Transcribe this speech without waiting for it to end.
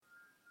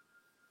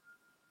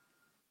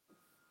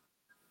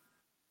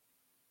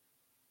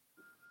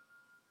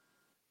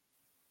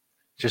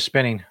Just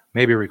spinning,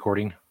 maybe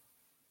recording.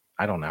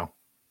 I don't know.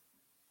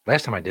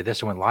 Last time I did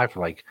this, it went live for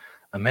like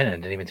a minute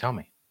and didn't even tell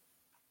me.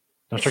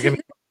 Don't start giving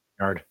me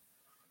yard.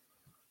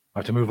 I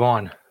have to move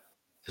on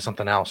to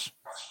something else.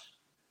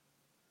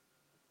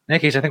 In any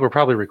case, I think we're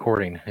probably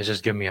recording. It's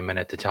just giving me a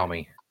minute to tell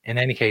me. In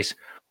any case,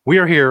 we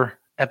are here,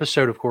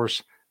 episode, of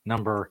course,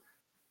 number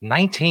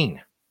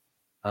 19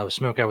 of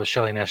Smokeout with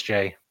Shelly and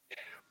SJ.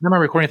 Then my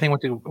recording thing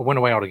went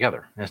away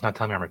altogether, and it's not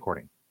telling me I'm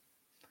recording.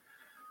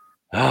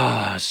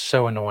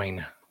 So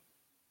annoying.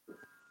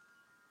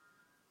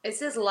 It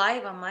says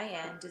live on my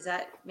end. Does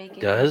that make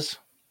it? Does?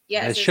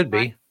 Yeah, it should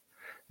be.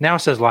 Now it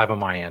says live on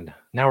my end.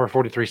 Now we're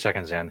 43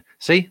 seconds in.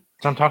 See?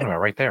 That's what I'm talking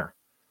about right there.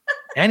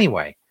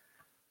 Anyway,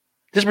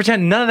 just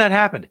pretend none of that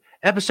happened.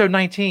 Episode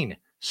 19,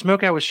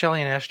 Smokeout with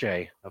Shelly and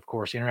SJ, of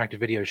course, interactive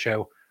video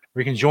show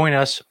where you can join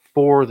us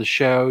for the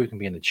show. You can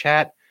be in the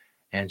chat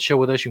and chill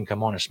with us. You can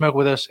come on and smoke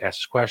with us, ask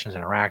us questions,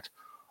 interact,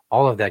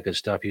 all of that good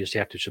stuff. You just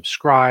have to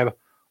subscribe.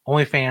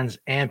 OnlyFans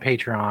and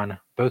Patreon,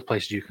 both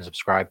places you can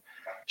subscribe.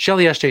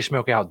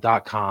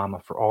 ShellySJSmokeout.com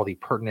for all the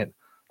pertinent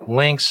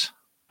links.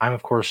 I'm,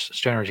 of course,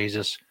 Stoner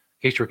Jesus.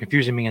 In case you're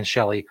confusing me and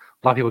Shelly,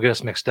 a lot of people get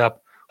us mixed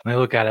up. When they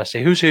look at us,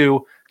 say, who's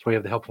who? So we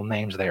have the helpful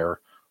names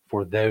there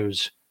for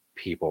those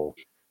people.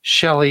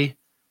 Shelly,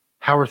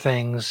 how are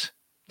things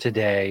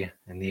today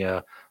in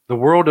the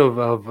world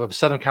of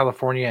Southern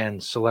California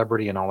and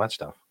celebrity and all that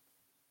stuff?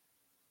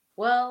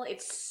 Well,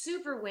 it's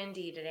super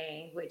windy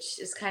today, which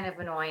is kind of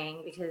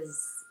annoying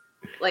because,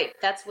 like,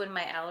 that's when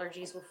my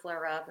allergies will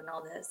flare up and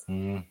all this.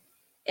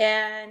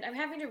 And I'm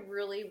having a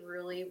really,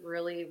 really,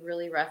 really,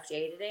 really rough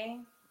day today.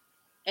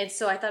 And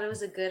so I thought it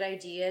was a good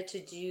idea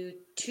to do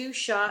 2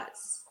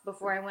 shots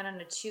before I went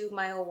on a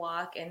 2-mile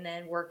walk and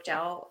then worked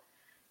out.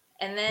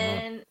 And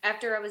then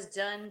after I was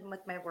done with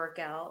my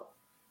workout,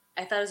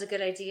 I thought it was a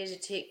good idea to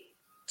take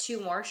 2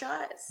 more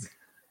shots.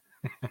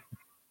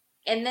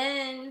 And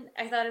then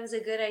I thought it was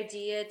a good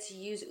idea to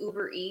use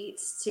Uber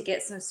Eats to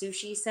get some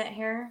sushi sent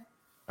here.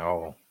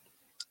 Oh.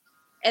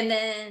 And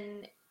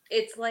then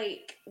it's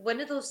like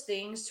one of those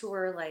things to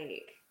where,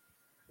 like,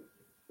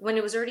 when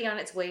it was already on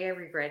its way, I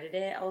regretted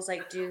it. I was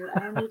like, dude,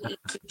 I don't need to eat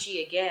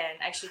sushi again.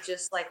 I should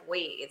just, like,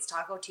 wait. It's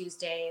Taco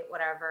Tuesday,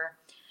 whatever.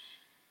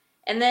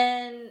 And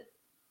then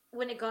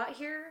when it got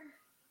here,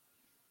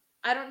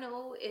 I don't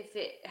know if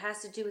it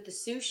has to do with the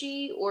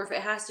sushi or if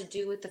it has to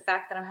do with the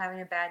fact that I'm having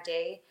a bad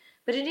day,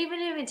 but it didn't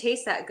even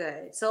taste that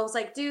good. So I was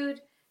like, dude,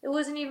 it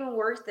wasn't even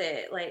worth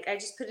it. Like, I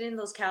just put in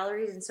those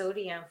calories and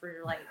sodium for,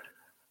 like,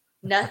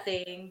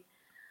 nothing.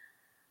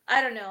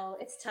 I don't know.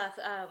 It's tough.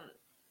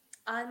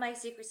 On my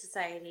secret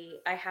society,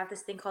 I have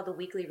this thing called the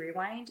weekly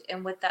rewind.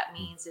 And what that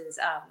means is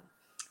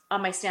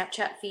on my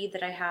Snapchat feed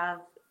that I have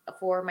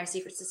for my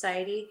secret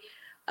society,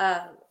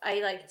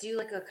 I like do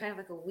like a kind of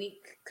like a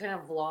week kind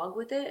of vlog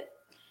with it.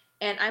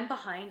 And I'm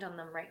behind on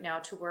them right now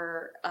to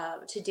where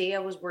today I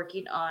was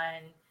working on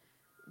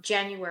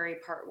January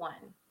part 1.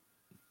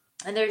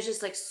 And there's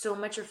just like so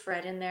much of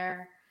Fred in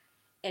there.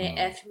 And it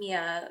effed me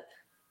up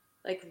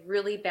like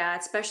really bad,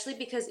 especially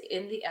because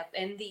in the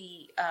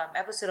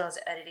episode I was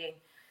editing,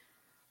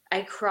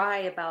 I cry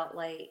about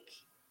like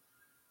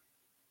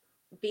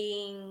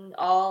being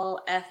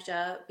all effed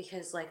up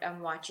because like I'm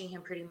watching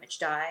him pretty much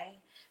die.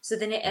 So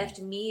then it effed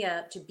me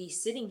up to be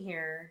sitting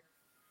here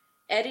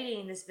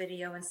editing this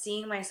video and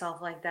seeing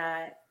myself like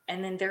that.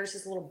 And then there's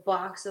this little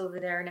box over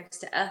there next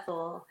to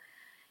Ethel.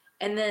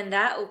 And then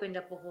that opened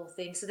up a whole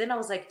thing. So then I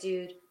was like,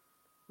 dude,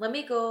 let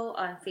me go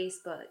on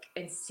Facebook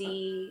and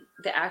see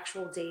the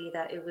actual day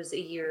that it was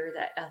a year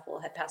that Ethel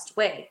had passed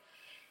away.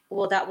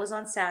 Well, that was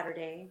on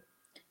Saturday.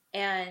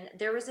 And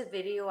there was a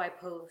video I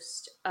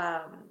post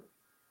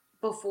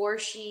before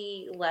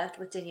she left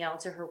with Danielle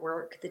to her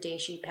work the day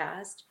she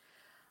passed.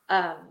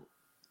 I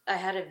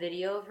had a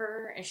video of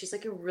her and she's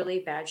like in really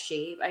bad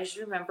shape. I just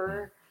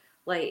remember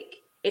like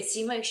it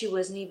seemed like she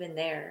wasn't even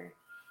there.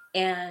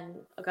 And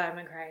oh God, I'm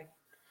gonna cry.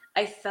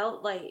 I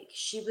felt like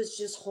she was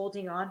just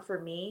holding on for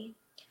me.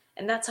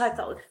 And that's how I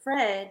felt with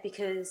Fred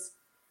because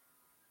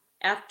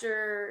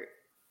after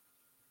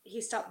he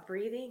stopped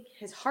breathing,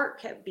 his heart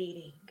kept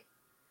beating.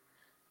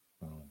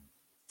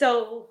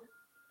 So,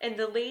 and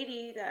the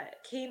lady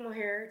that came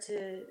here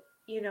to,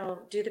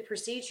 do the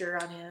procedure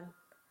on him,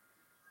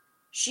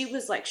 she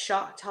was like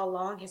shocked how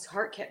long his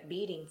heart kept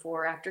beating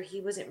for after he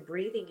wasn't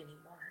breathing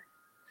anymore.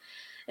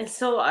 And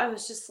so I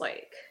was just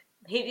like,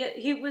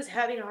 he was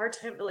having a hard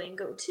time letting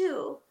go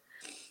too.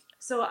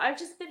 So I've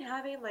just been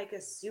having like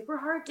a super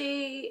hard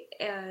day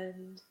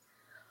and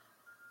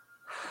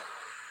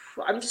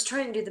I'm just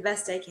trying to do the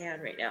best I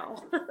can right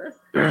now.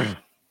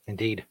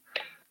 Indeed.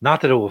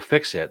 Not that it will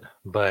fix it,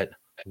 but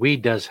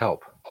weed does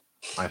help,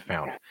 I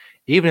found.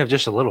 Even if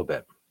just a little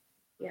bit.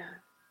 Yeah.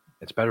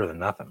 It's better than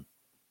nothing.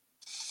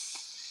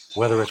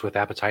 Whether it's with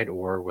appetite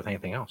or with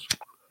anything else.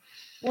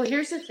 Well,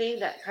 here's the thing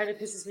that kind of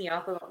pisses me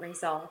off about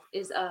myself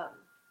is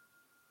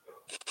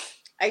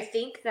I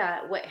think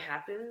that what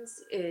happens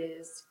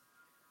is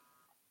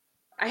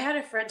I had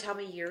a friend tell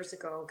me years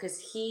ago because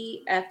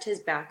he effed his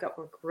back up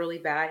really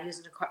bad. He was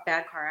in a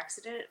bad car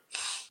accident.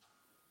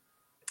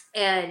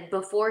 And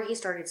before he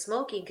started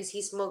smoking, because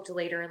he smoked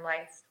later in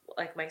life,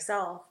 like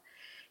myself,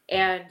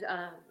 and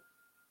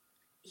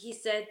he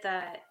said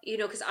that,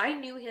 because I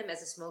knew him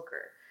as a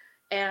smoker.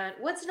 And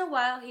once in a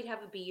while, he'd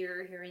have a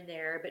beer here and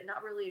there, but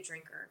not really a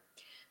drinker.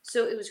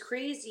 So it was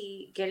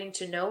crazy getting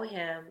to know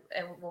him.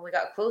 And when we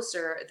got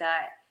closer,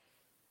 that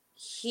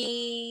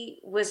he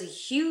was a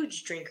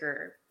huge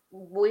drinker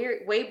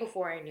way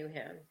before I knew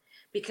him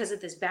because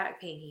of this back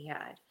pain he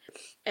had.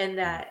 And Mm.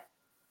 that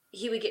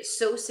he would get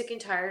so sick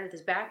and tired of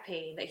his back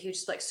pain that he would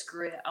just like,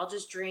 screw it, I'll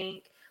just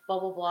drink, blah,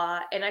 blah,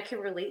 blah. And I can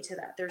relate to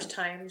that. There's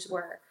times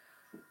where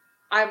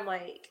I'm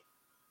like,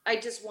 I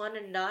just want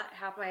to not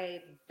have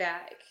my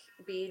back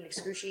be in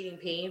excruciating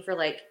pain for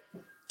like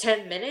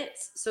 10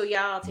 minutes. So,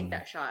 yeah, I'll take Mm.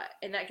 that shot.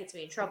 And that gets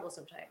me in trouble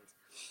sometimes.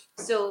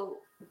 So,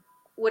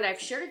 when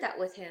I've shared that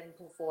with him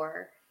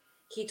before,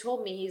 he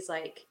told me, he's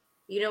like,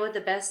 you know what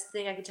the best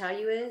thing I can tell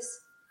you is?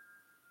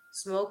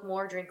 Smoke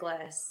more, drink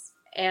less.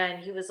 And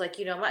he was like,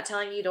 I'm not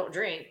telling you don't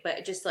drink,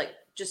 but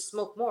just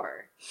smoke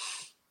more.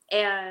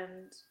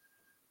 And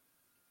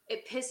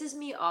it pisses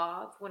me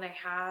off when I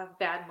have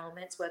bad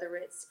moments, whether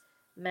it's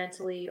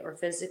mentally or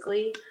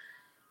physically,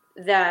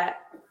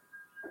 that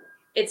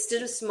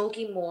instead of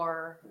smoking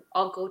more,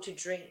 I'll go to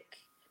drink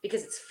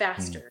because it's Mm.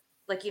 faster.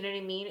 Like, you know what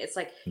I mean? It's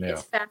like, it's Yeah.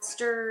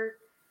 faster.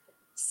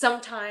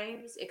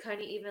 Sometimes it kind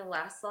of even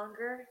lasts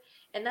longer.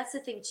 And that's the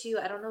thing, too.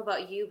 I don't know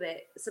about you,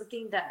 but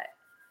something that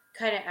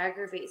kind of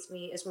aggravates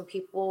me is when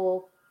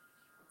people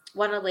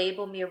want to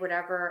label me or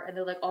whatever, and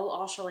they're like, "Oh,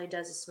 all Shelly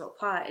does is smoke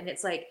pot," and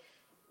it's like,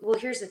 well,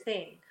 here's the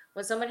thing: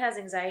 when someone has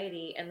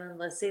anxiety, and then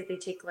let's say they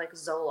take like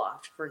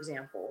Zoloft, for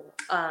example,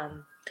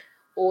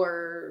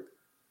 or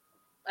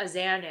a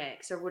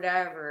Xanax or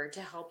whatever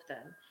to help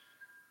them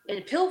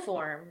in pill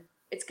form,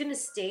 it's gonna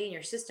stay in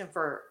your system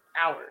for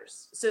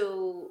hours.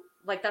 So,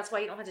 like, that's why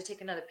you don't have to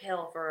take another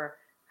pill for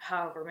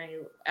however many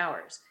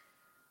hours.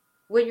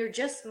 When you're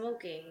just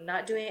smoking,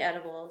 not doing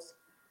edibles,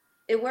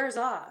 it wears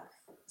off.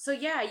 So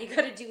yeah, you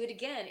got to do it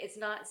again. It's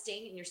not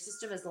staying in your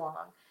system as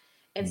long.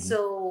 And Hmm.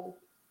 so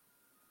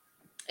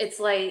it's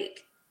like,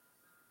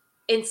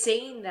 in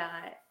saying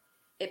that,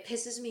 it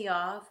pisses me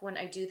off when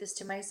I do this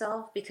to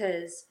myself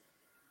because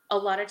a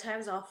lot of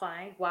times I'll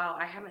find, wow,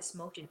 I haven't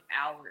smoked in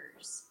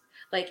hours.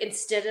 Like,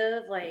 instead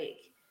of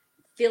like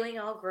feeling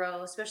all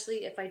gross,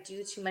 especially if I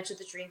do too much of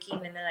the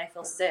drinking and then I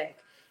feel sick,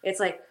 it's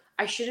like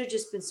I should have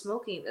just been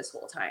smoking this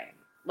whole time.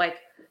 Like,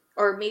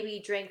 or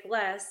maybe drank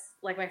less,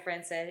 like my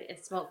friend said, and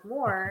smoked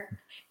more,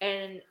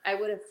 and I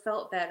would have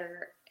felt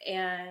better.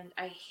 And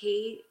I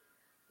hate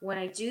when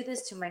I do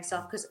this to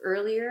myself because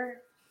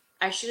earlier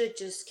I should have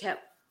just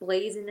kept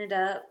blazing it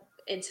up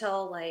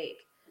until like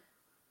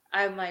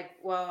I'm like,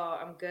 well,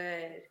 I'm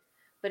good.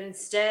 But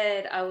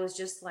instead, I was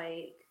just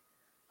like,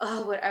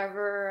 oh,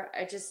 whatever.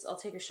 I'll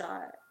take a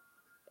shot.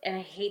 And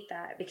I hate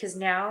that because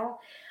now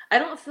I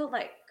don't feel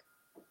like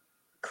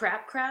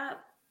crap,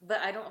 but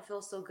I don't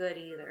feel so good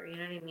either. You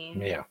know what I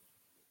mean? Yeah.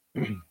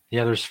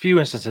 Yeah. There's few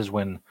instances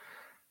when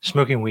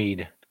smoking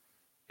weed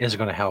isn't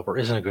going to help or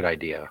isn't a good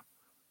idea.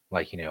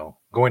 Like,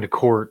 going to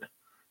court,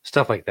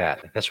 stuff like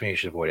that. That's when you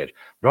should avoid it.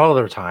 But all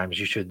other times,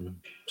 you should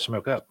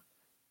smoke up.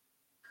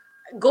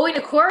 Going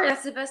to court,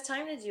 that's the best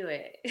time to do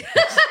it.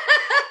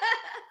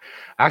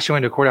 I actually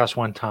went to a courthouse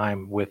one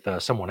time with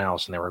someone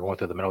else, and they were going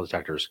through the metal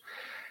detectors.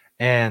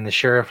 And the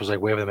sheriff was like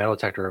waving the metal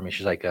detector at me.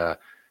 She's like, "You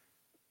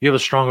have a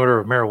strong odor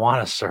of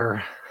marijuana,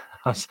 sir."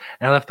 And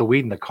I left the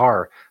weed in the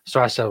car.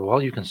 So I said,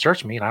 "Well, you can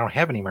search me, and I don't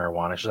have any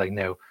marijuana." She's like,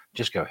 "No,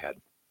 just go ahead."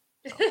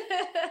 So,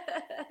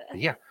 but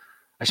yeah,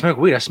 I smoke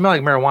weed. I smell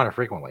like marijuana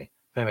frequently.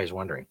 If anybody's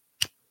wondering.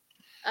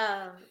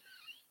 um,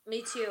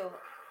 Me too.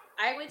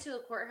 I went to the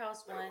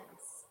courthouse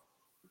once,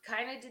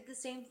 kind of did the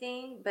same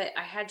thing, but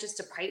I had just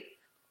a pipe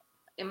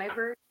in my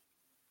purse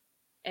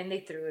and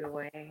they threw it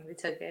away. They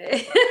took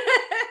it.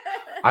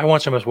 I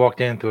once almost walked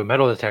in through a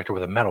metal detector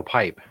with a metal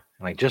pipe.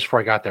 And like just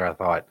before I got there, I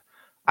thought,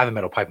 I have a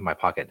metal pipe in my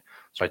pocket.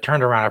 So I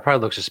turned around. I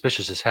probably looked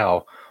suspicious as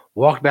hell.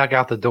 Walked back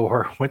out the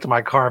door, went to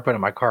my car, and put it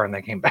in my car, and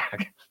then came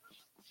back.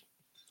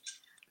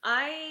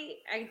 I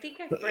think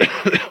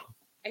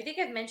I think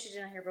I've mentioned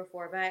it on here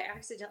before, but I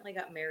accidentally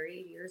got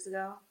married years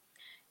ago,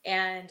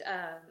 and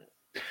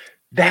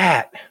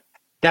That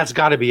that's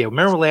got to be it.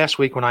 Remember last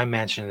week when I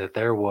mentioned that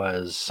there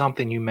was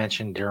something you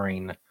mentioned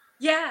during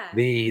yeah,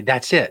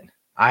 that's it.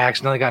 I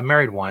accidentally got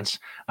married once.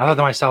 I thought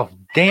to myself,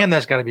 damn,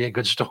 that's got to be a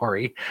good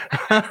story. I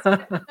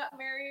accidentally got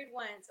married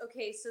once.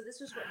 Okay, so this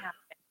was what happened.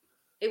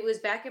 It was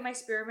back in my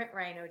Spearmint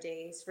Rhino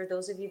days. For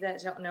those of you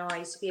that don't know, I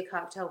used to be a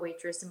cocktail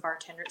waitress and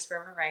bartender at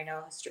Spearmint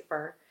Rhino, a strip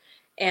bar,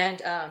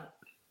 and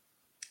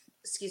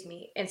excuse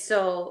me. And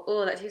so,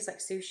 oh, that tastes like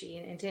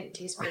sushi, and it didn't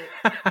taste very.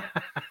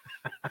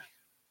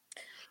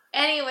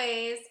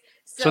 Anyways,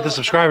 So what the so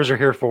subscribers are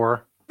here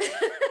for.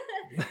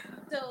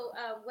 so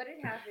what had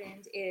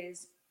happened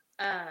is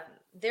um,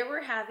 they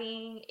were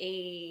having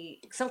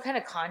some kind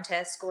of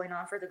contest going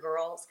on for the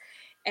girls,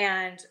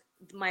 and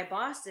my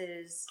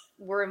bosses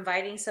were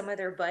inviting some of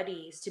their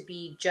buddies to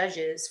be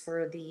judges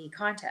for the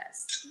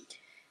contest.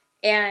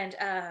 And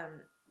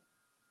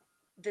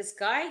this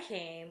guy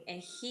came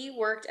and he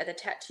worked at the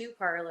tattoo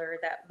parlor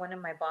that one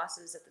of my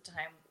bosses at the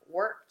time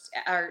worked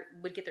or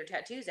would get their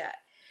tattoos at.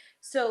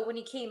 So when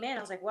he came in, I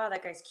was like, wow,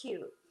 that guy's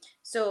cute.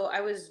 So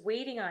I was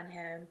waiting on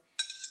him.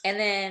 And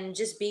then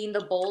just being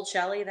the bold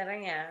Shelly that I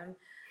am,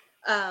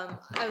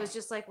 I was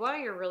just like, wow,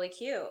 you're really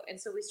cute. And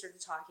so we started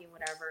talking,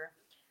 whatever.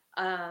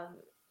 Um,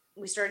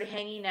 we started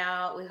hanging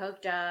out, we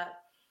hooked up,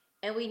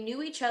 and we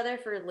knew each other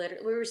for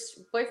literally, we were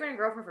boyfriend and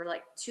girlfriend for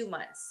like 2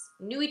 months.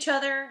 Knew each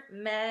other,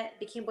 met,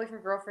 became boyfriend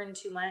and girlfriend in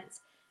 2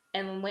 months,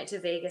 and went to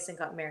Vegas and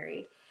got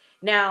married.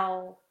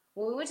 Now,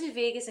 when we went to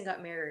Vegas and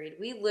got married,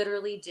 we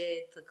literally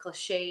did the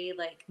cliche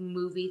like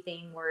movie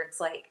thing where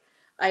it's like,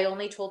 I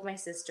only told my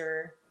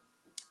sister.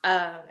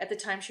 At the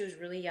time, she was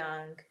really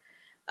young.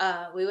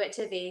 We went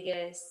to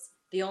Vegas.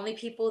 The only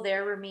people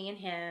there were me and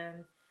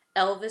him.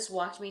 Elvis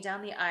walked me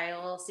down the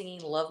aisle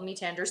singing Love Me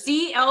Tender.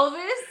 See,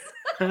 Elvis?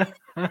 He haunts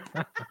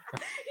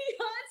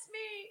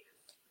me.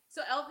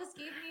 So Elvis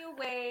gave me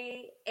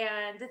away.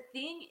 And the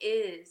thing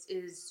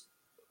is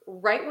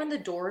right when the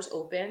doors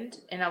opened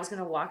and I was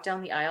going to walk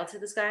down the aisle to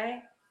this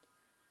guy,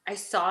 I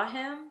saw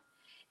him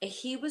and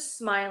he was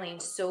smiling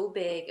so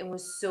big and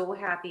was so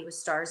happy with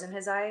stars in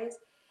his eyes.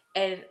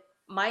 And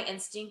my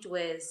instinct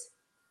was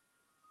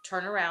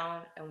turn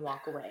around and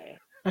walk away.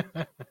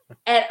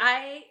 And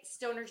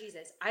stoner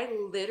Jesus, I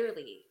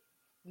literally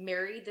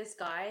married this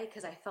guy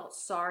because I felt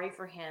sorry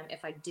for him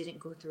if I didn't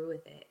go through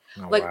with it.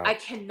 Oh, Like, wow. I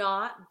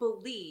cannot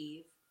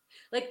believe,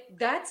 like,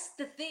 that's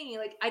the thing.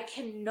 Like, I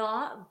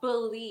cannot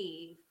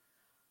believe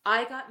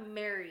I got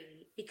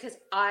married because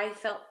I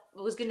felt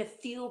was going to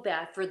feel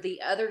bad for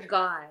the other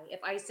guy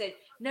if I said,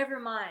 never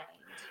mind.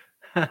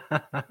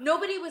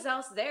 Nobody was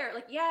else there.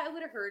 Like, yeah, it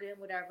would have hurt him,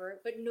 whatever,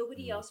 but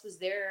nobody else was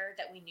there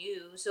that we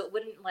knew. So it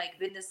wouldn't like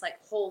been this like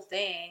whole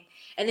thing.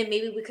 And then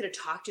maybe we could have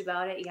talked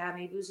about it. Yeah,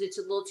 maybe it's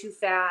a little too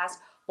fast,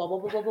 blah, blah,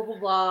 blah, blah, blah, blah,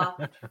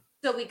 blah.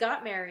 So we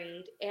got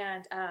married.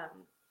 And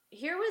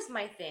here was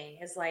my thing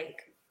is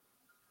like,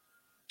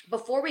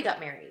 before we got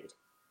married,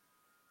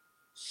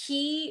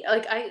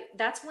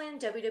 that's when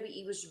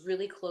WWE was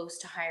really close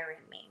to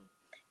hiring me.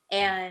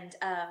 And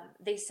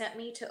they sent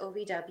me to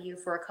OVW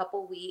for a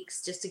couple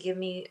weeks just to give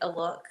me a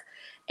look.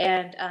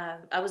 And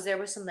I was there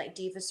with some like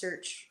Diva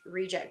Search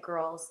reject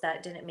girls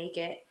that didn't make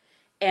it.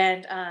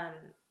 And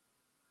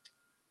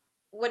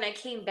when I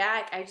came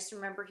back, I just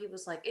remember he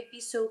was like, it'd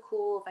be so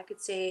cool if I could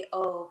say,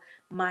 oh,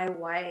 my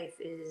wife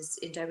is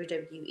in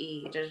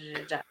WWE. Da, da,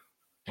 da, da.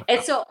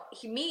 And so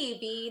me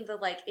being the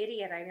like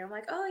idiot I am, I'm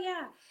like, oh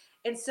yeah.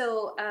 And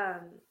so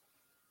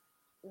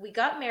we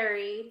got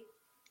married.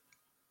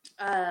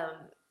 Um,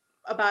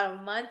 about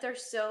a month or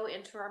so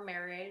into our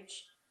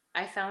marriage,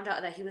 I found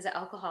out that he was an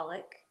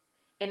alcoholic.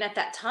 And at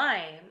that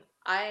time,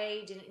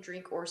 I didn't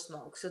drink or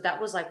smoke. So that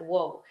was like,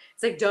 whoa.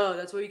 It's like, duh,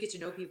 that's where you get to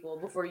know people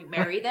before you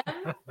marry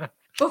them.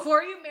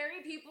 Before you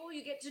marry people,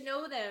 you get to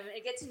know them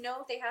and get to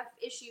know if they have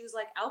issues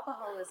like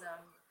alcoholism.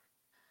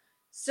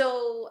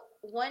 So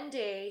one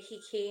day he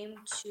came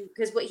to,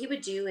 because what he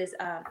would do is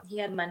he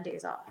had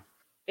Mondays off.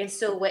 And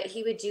so what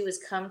he would do is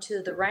come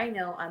to the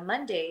Rhino on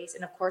Mondays.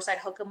 And of course, I'd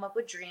hook him up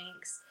with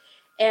drinks.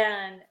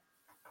 And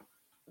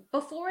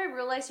before I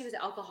realized he was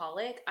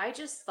alcoholic, I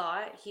just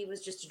thought he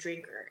was just a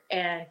drinker.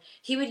 And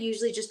he would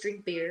usually just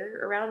drink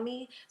beer around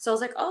me. So I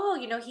was like, oh,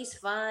 he's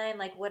fun,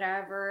 like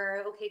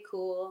whatever. Okay,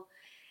 cool.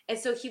 And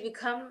so he would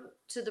come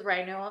to the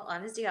Rhino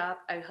on his day off.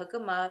 I'd hook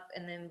him up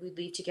and then we'd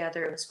leave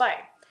together. It was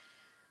fine.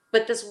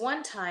 But this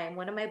one time,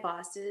 one of my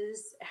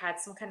bosses had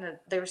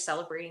they were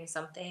celebrating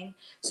something.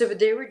 So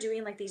they were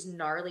doing like these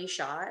gnarly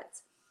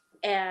shots.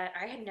 And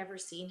I had never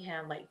seen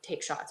him like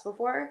take shots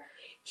before.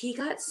 He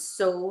got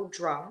so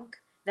drunk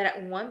that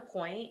at one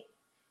point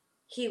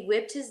he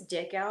whipped his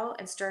dick out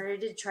and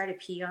started to try to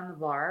pee on the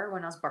bar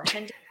when I was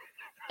bartending.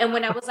 And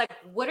when I was like,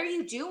 what are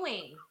you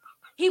doing?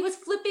 He was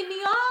flipping me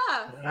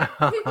off.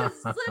 He was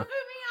flipping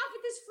me off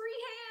with his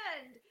free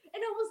hand.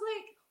 And I was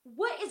like,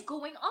 what is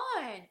going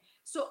on?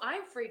 So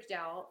I'm freaked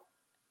out.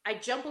 I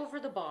jump over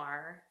the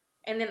bar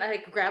and then I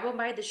like grab him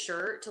by the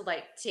shirt to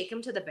like take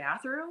him to the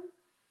bathroom.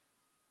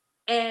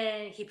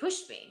 And he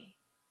pushed me.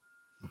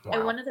 Wow.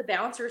 And one of the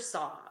bouncers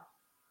saw.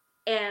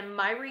 And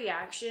my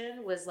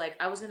reaction was like,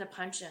 I was going to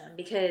punch him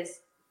because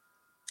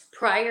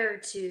prior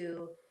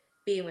to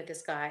being with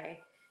this guy,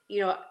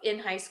 in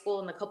high school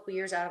and a couple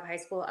years out of high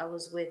school, I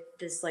was with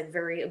this like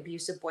very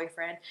abusive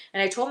boyfriend.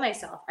 And I told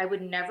myself I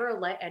would never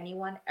let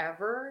anyone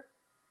ever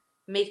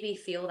make me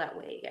feel that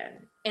way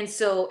again. And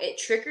so it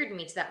triggered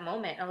me to that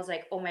moment. I was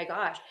like, oh my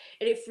gosh.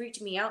 And it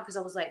freaked me out because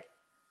I was like,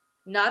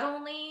 not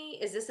only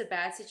is this a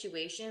bad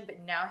situation, but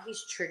now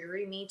he's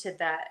triggering me to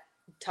that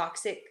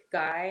toxic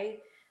guy.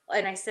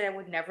 And I said I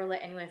would never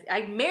let anyone,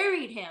 I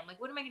married him. Like,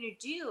 what am I going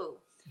to do?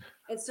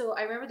 And so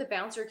I remember the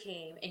bouncer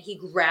came and he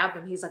grabbed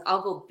him. He's like,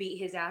 I'll go beat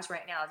his ass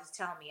right now. Just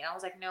tell me. And I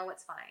was like, no,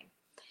 it's fine.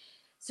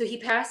 So he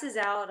passes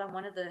out on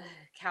one of the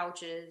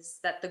couches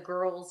that the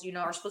girls,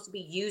 are supposed to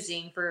be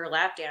using for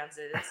lap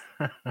dances.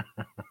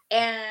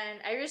 And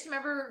I just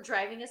remember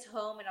driving us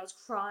home and I was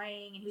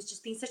crying and he was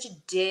just being such a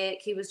dick.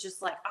 He was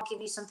just like, I'll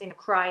give you something to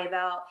cry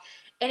about.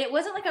 And it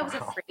wasn't like I was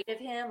Wow. afraid of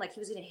him, like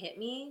he was going to hit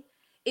me.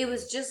 It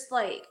was just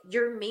like,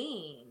 you're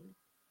mean.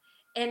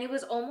 And it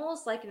was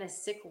almost like in a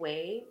sick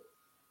way.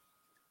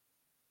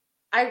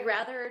 I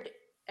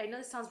know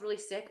this sounds really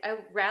sick. I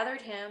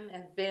rathered him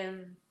have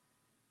been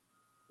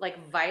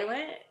like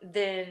violent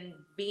than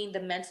being the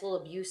mental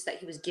abuse that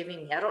he was giving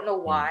me. I don't know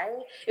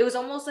why. It was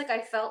almost like I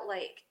felt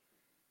like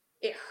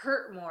it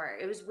hurt more.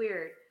 It was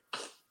weird.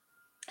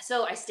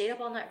 So I stayed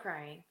up all night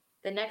crying.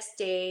 The next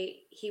day,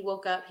 he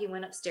woke up, he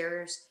went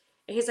upstairs,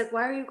 and he's like,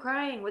 "Why are you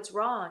crying? What's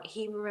wrong?"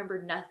 He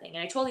remembered nothing.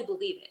 And I totally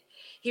believe it.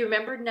 He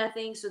remembered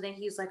nothing. So then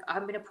he's like,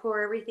 "I'm going to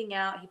pour everything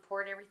out." He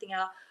poured everything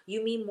out.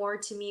 "You mean more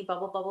to me, blah,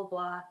 blah, blah, blah,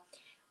 blah."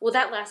 Well,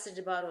 that lasted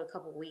about a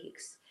couple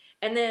weeks.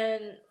 And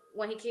then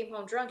when he came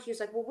home drunk, he was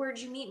like, "Well, where'd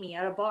you meet me?"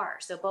 "At a bar."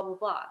 So blah, blah,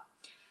 blah.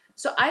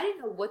 So I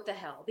didn't know what the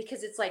hell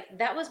because it's like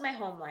that was my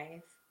home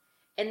life.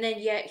 And then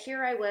yet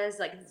here I was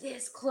like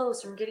this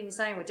close from getting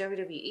signed with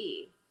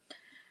WWE.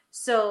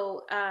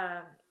 So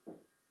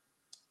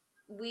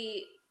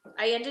we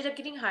I ended up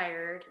getting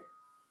hired,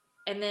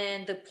 and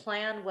then the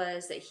plan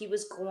was that he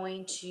was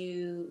going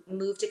to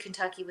move to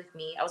Kentucky with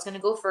me. I was going to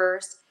go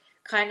first,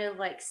 kind of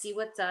like see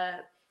what's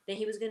up. Then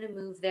he was going to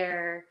move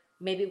there,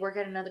 maybe work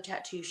at another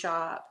tattoo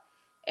shop,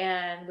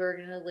 and we were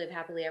going to live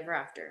happily ever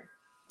after.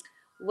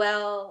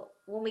 Well,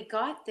 when we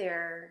got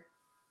there,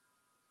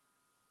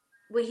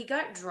 when he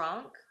got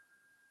drunk,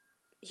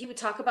 he would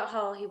talk about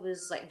how he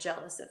was like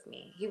jealous of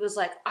me. He was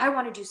like, "I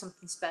want to do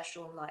something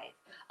special in life.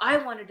 I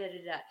want to da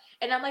da da."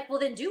 And I'm like, "Well,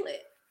 then do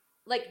it.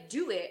 Like,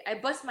 do it. I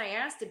bust my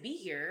ass to be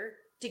here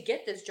to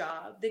get this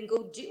job. Then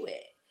go do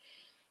it."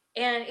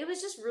 And it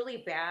was just really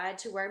bad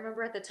to where I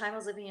remember at the time I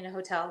was living in a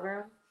hotel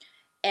room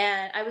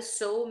and I was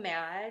so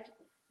mad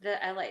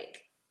that I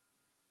like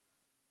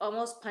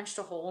almost punched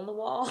a hole in the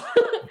wall.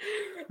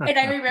 And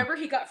I remember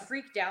he got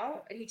freaked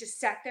out and he just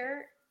sat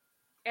there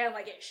and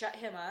like it shut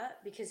him up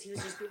because he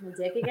was just being a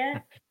dick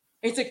again.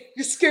 And he's like,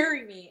 "You're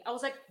scaring me." I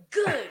was like,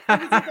 "Good." It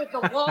was either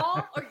the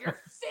wall or your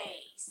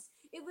face.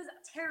 It was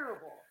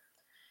terrible.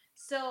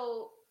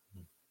 So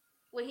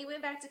when he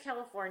went back to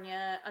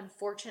California,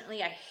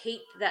 unfortunately, I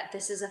hate that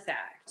this is a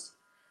fact,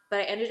 but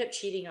I ended up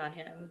cheating on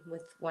him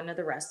with one of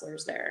the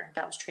wrestlers there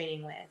that I was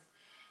training with.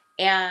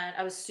 And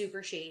I was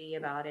super shady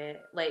about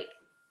it. Like,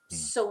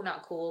 so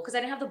not cool because I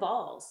didn't have the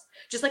balls.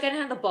 Just like I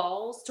didn't have the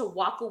balls to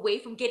walk away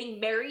from getting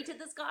married to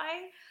this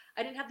guy,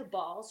 I didn't have the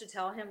balls to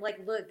tell him, like,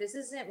 "Look, this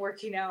isn't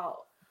working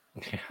out."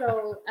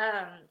 So,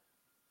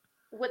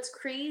 what's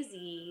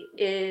crazy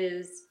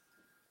is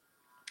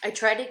I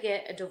tried to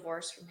get a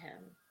divorce from him,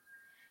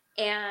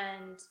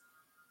 and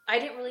I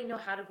didn't really know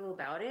how to go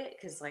about it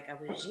because, like, I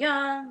was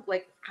young.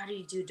 Like, how do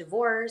you do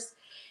divorce?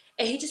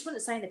 And he just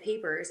wouldn't sign the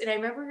papers. And I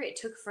remember it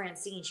took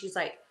Francine. She was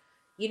like,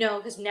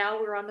 because now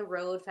we're on the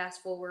road,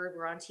 fast forward,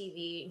 we're on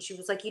TV. And she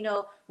was like,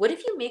 what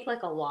if you make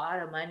like a lot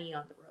of money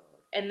on the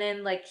road? And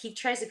then like he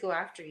tries to go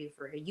after you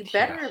for it. You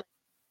Yeah. better,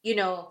 you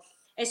know.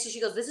 And so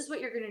she goes, "This is what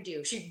you're going to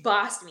do." She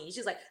bossed me.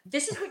 She's like,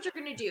 "This is what you're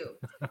going to do.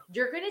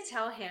 You're going to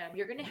tell him,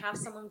 you're going to have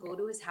someone go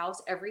to his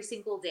house every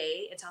single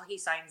day until he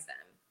signs them."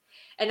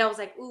 And I was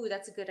like, "Ooh,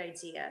 that's a good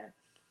idea."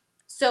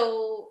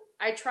 So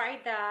I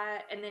tried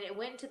that, and then it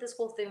went into this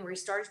whole thing where he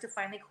started to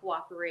finally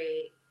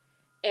cooperate,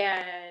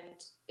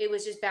 and it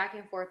was just back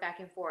and forth,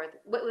 back and forth.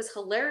 What was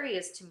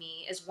hilarious to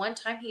me is one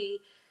time he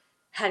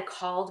had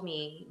called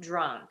me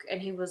drunk,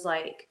 and he was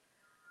like,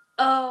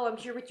 "Oh, I'm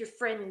here with your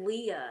friend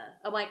Leah."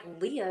 I'm like,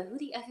 "Leah? Who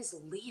the F is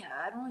Leah?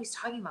 I don't know what he's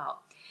talking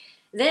about."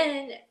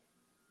 Then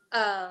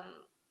um,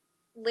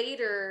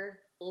 later,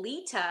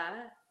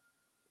 Lita,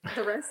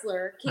 the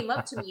wrestler, came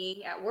up to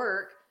me at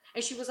work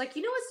and she was like,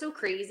 "You know what's so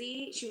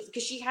crazy?" She was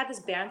because she had this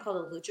band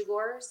called the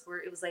Luchagors where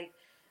it was like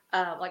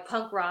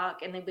punk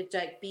rock and they would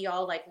like be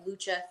all like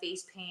lucha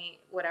face paint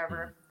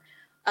whatever.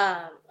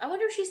 I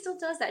wonder if she still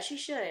does that. She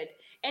should.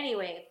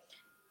 Anyway,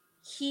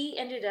 he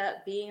ended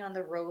up being on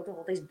the road with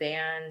all these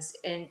bands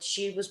and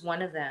she was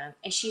one of them,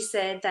 and she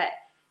said that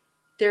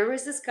there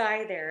was this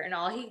guy there, and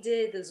all he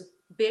did was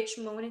bitch,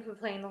 moan, and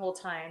complain the whole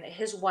time that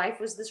his wife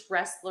was this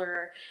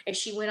wrestler, and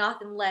she went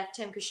off and left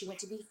him because she went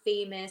to be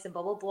famous and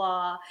blah blah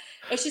blah.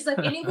 And she's like,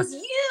 "And it was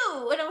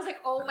you," and I was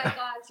like, "Oh my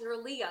gosh, you're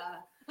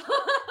Leah."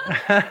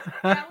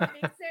 That would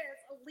make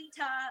sense.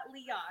 Lita,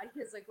 Leah.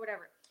 He's like,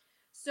 whatever.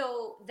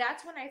 So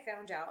that's when I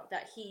found out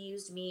that he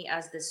used me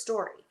as this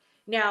story.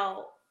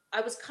 Now, I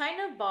was kind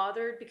of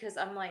bothered because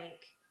I'm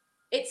like,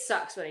 it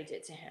sucks what I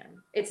did to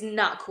him. It's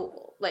not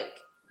cool. Like,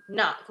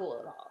 not cool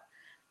at all.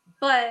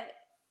 But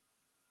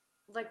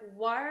like,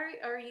 why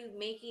are you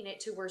making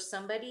it to where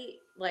somebody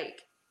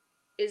like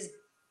is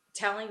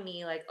telling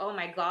me like, "Oh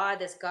my god,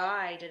 this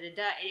guy da da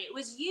da," and it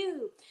was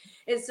you.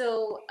 And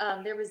so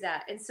there was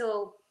that. And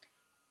so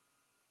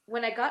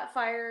when I got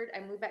fired,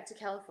 I moved back to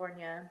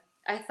California.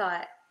 I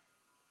thought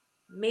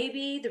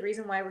maybe the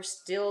reason why we're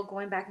still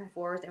going back and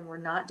forth and we're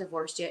not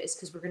divorced yet is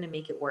because we're going to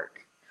make it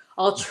work.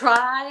 I'll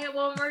try it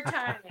one more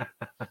time.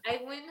 I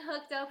went and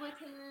hooked up with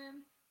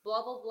him,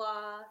 blah, blah,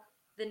 blah.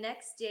 The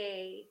next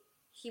day,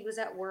 he was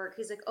at work.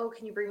 He's like, "Oh,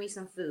 can you bring me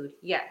some food?"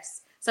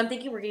 Yes. So I'm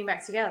thinking we're getting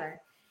back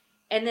together.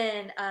 And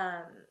then,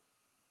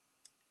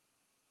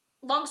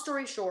 long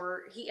story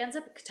short, he ends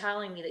up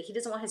telling me that he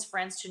doesn't want his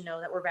friends to know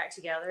that we're back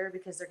together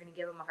because they're going to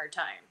give him a hard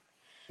time.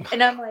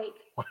 And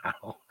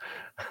Wow.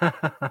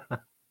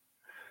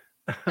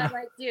 I'm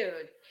like,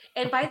 dude.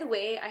 And by the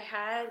way, I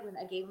had when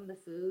I gave him the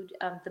food,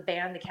 the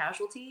band, the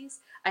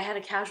Casualties. I had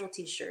a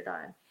Casualties shirt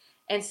on,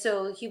 and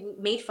so he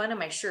made fun of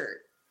my shirt.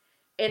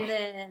 And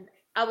then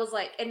I was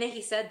like, and then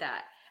he said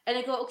that, and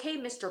I go, okay,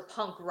 Mister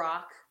Punk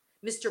Rock,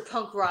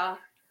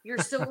 you're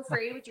so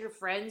afraid what your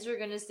friends are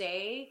gonna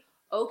say.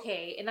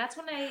 Okay, and that's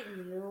when I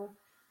knew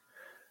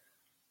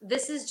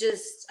this is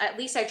just. At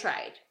least I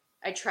tried.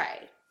 I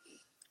tried.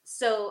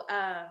 So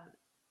I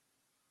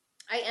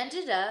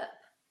ended up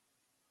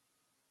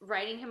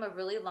writing him a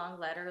really long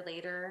letter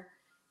later,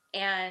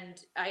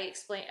 and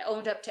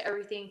owned up to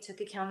everything,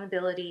 took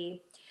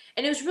accountability.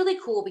 And it was really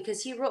cool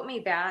because he wrote me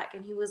back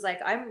and he was like,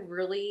 "I'm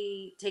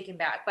really taken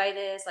back by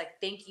this, like,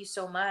 thank you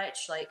so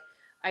much, like,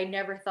 I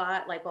never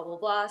thought, like, blah blah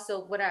blah," so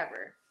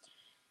whatever.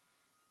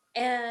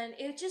 And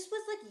it just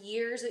was like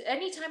years.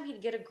 Anytime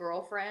he'd get a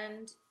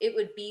girlfriend, it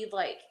would be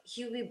like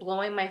he would be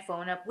blowing my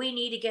phone up. We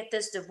need to get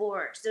this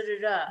divorce. Da da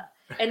da.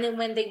 And then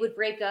when they would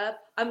break up,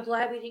 I'm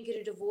glad we didn't get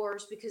a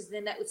divorce because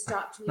then that would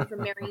stop me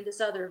from marrying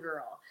this other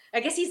girl.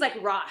 I guess he's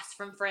like Ross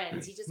from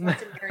Friends. He just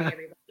wants to marry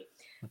everybody.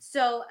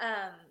 So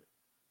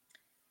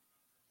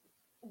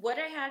what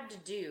I had to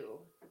do,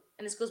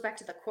 and this goes back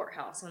to the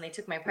courthouse when they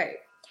took my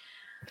pipe.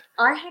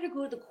 I had to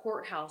go to the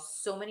courthouse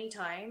so many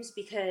times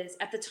because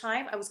at the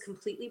time I was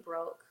completely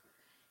broke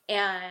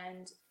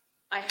and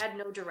I had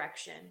no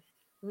direction.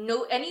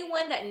 No,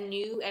 anyone that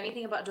knew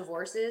anything about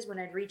divorces, when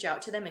I'd reach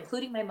out to them,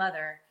 including my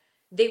mother,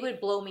 they would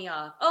blow me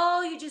off.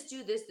 Oh, you just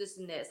do this, this,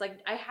 and this. Like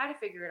I had to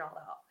figure it all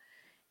out.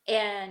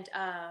 And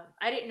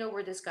I didn't know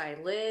where this guy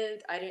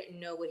lived. I didn't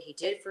know what he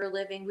did for a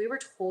living. We were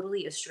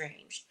totally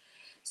estranged.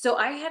 So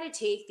I had to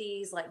take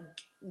these like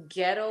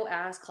ghetto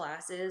ass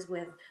classes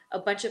with a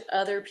bunch of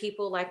other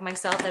people like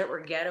myself that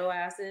were ghetto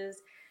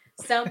asses,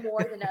 some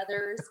more than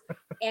others.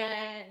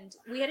 And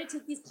we had to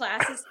take these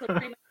classes to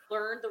pretty much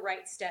learn the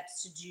right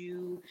steps to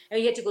do. And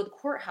we had to go to the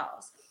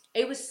courthouse.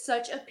 It was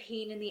such a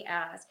pain in the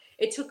ass.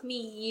 It took me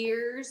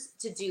years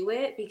to do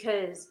it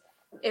because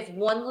if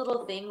one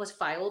little thing was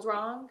filed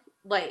wrong,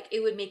 like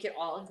it would make it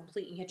all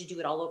incomplete and you had to do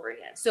it all over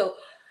again. So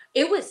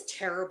it was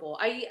terrible.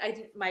 I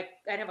didn't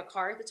have a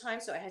car at the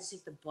time, so I had to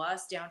take the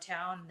bus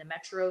downtown and the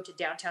metro to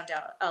downtown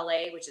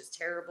LA, which is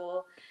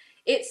terrible.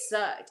 It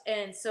sucked.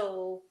 And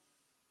so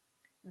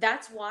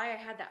that's why I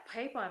had that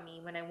pipe on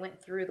me when I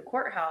went through the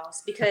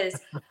courthouse because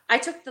I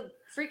took the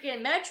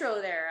freaking metro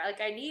there.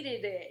 Like I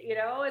needed it, you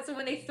know? And so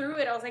when they threw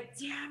it, I was like,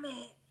 damn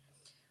it.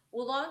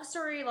 Well, long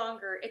story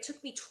longer, it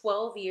took me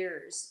 12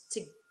 years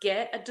to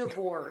get a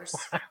divorce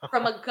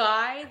from a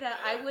guy that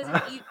I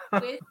wasn't even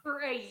with for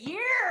a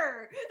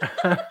year.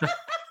 And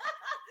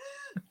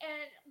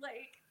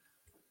like,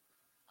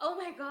 oh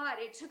my God,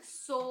 it took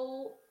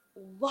so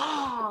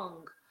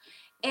long.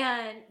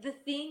 And the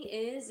thing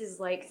is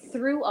like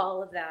through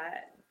all of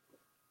that,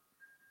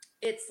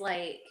 it's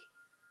like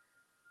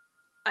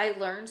I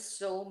learned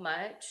so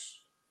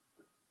much.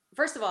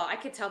 First of all, I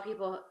could tell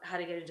people how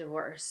to get a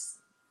divorce.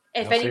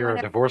 If I'll say you're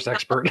anyone a divorce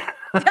expert.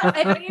 if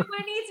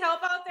anyone needs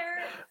help out there,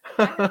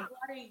 I have a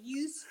lot of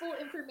useful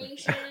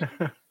information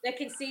that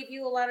can save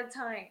you a lot of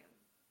time.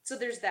 So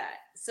there's that.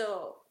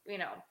 So,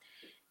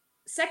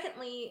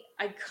 secondly,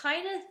 I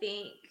kind of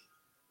think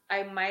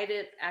I might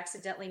have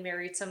accidentally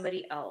married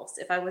somebody else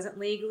if I wasn't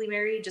legally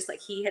married, just like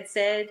he had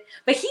said.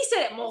 But he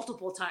said it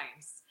multiple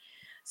times.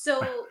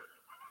 So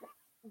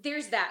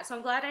there's that. So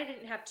I'm glad I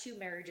didn't have two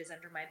marriages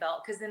under my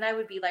belt because then I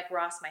would be like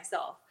Ross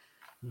myself.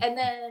 And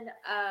then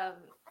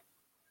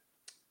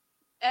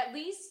at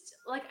least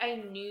like I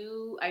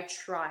knew I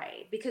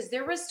tried because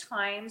there was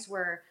times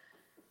where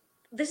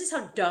this is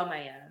how dumb I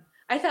am.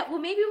 I thought, well,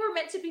 maybe we're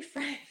meant to be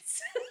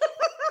friends.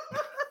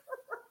 Maybe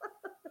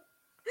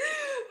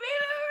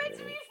we're meant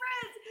to be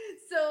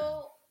friends.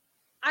 So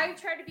I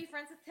tried to be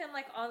friends with him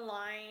like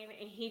online,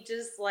 and he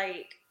just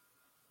like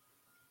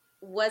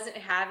wasn't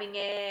having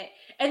it.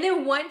 And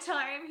then one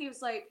time he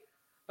was like,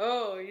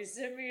 "Oh, you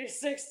sent me a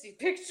sexy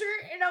picture,"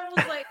 and I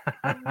was like,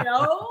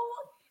 "No."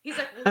 He's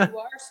like, "Well, you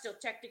are still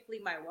technically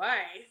my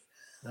wife."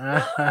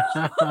 No,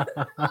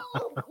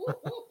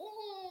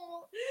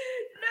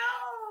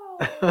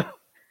 no.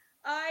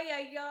 Ay,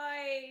 ay,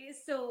 ay.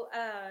 So,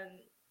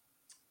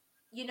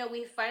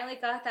 we finally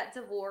got that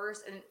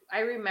divorce, and I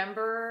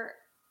remember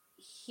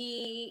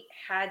he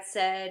had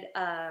said,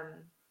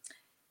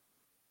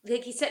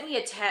 like he sent me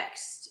a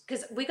text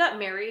because we got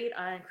married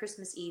on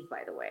Christmas Eve,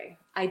 by the way.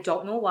 I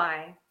don't know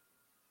why,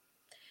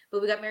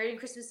 but we got married on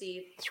Christmas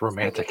Eve. It's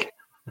romantic.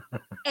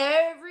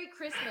 Every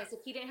Christmas,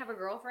 if he didn't have a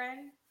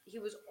girlfriend, he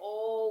was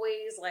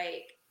always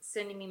like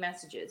sending me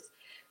messages.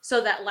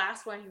 So that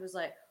last one, he was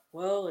like,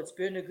 "Well, it's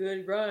been a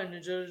good run."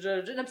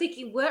 And I'm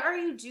thinking, what are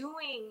you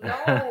doing?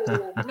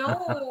 No,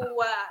 no,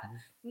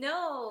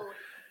 no.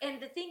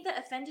 And the thing that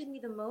offended me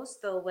the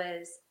most though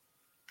was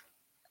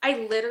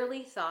I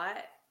literally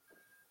thought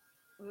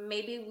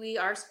maybe we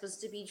are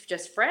supposed to be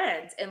just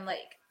friends and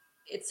like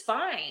it's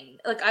fine.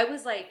 Like I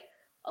was like,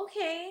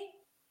 okay.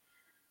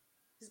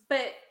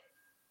 But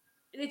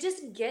it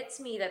just gets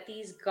me that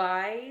these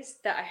guys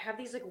that I have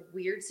these like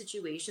weird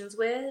situations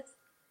with,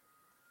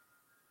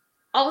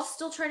 I'll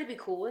still try to be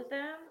cool with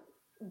them,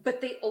 but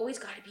they always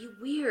got to be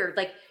weird.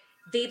 Like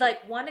they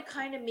like want to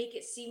kind of make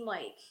it seem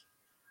like,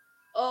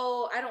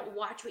 oh, I don't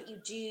watch what you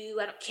do,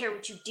 I don't care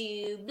what you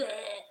do, bleh.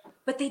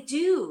 But they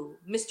do,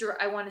 Mister.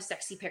 I want a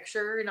sexy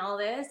picture and all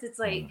this. It's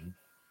like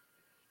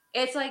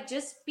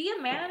just be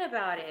a man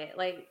about it.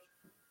 Like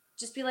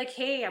just be like,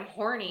 hey, I'm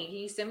horny. Can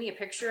you send me a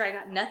picture? I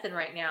got nothing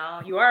right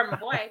now. You are my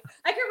boy.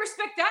 I can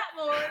respect that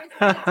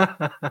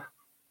more.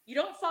 You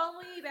don't follow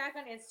me back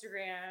on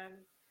Instagram.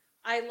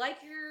 I like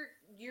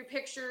your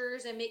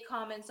pictures and make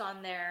comments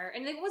on there.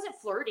 And it wasn't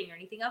flirting or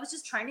anything. I was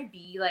just trying to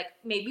be like,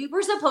 maybe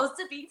we're supposed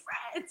to be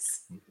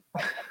friends.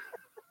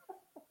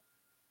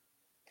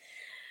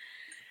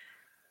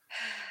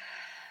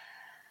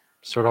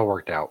 So it all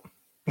worked out.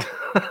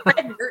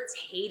 Fred Mertz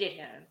hated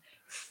him.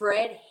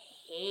 Fred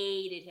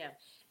hated him.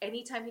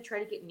 Anytime he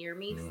tried to get near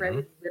me, Fred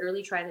would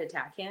literally try to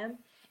attack him.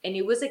 And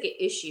it was like an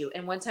issue.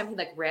 And one time he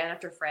like ran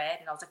after Fred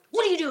and I was like,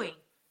 what are you doing?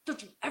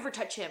 Don't you ever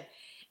touch him.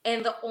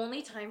 And the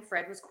only time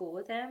Fred was cool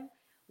with him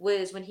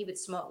was when he would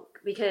smoke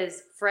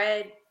because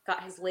Fred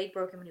got his leg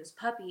broken when he was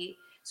a puppy.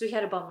 So he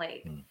had a bum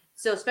leg.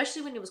 So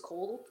especially when it was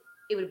cold,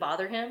 it would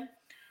bother him.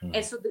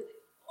 And so the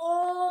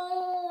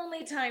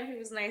only time he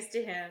was nice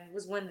to him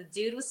was when the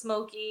dude was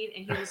smoking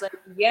and he was like,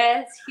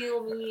 yes,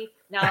 heal me.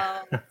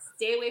 Now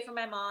stay away from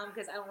my mom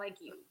because I don't like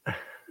you.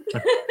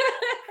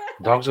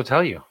 Dogs will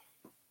tell you.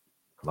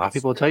 A lot of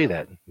people will tell you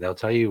that. They'll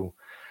tell you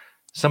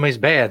somebody's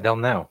bad, they'll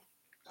know.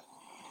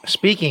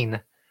 Speaking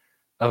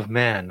of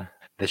men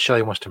that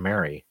Shelly wants to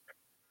marry,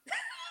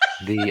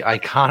 the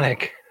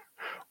iconic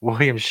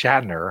William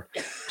Shatner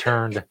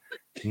turned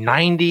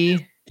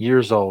 90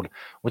 years old,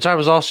 which I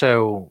was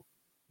also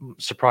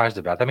surprised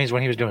about. That means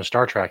when he was doing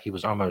Star Trek, he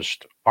was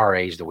almost our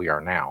age that we are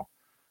now,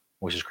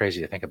 which is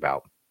crazy to think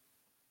about.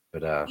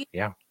 But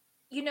yeah.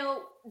 You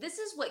know, this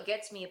is what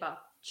gets me about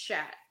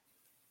Shat.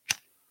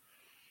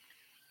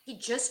 He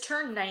just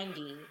turned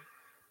 90.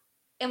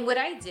 And what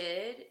I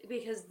did,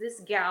 because this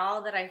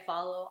gal that I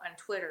follow on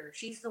Twitter,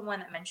 she's the one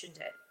that mentioned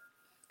it.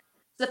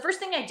 So the first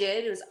thing I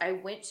did was I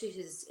went to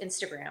his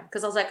Instagram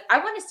because I was like, I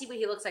want to see what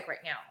he looks like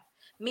right now.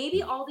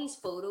 Maybe all these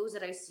photos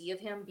that I see of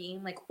him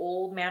being like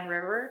old man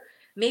River,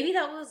 maybe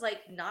that was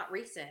like not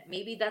recent.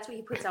 Maybe that's what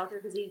he puts out there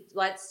because he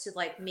likes to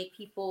like make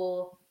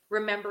people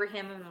remember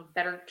him in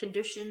better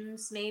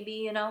conditions, maybe,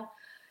 you know?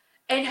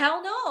 And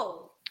hell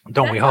no.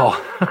 Don't we all?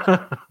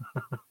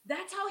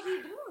 That's how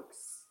he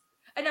looks.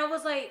 And I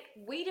was like,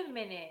 wait a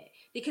minute.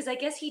 Because I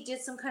guess he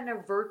did some kind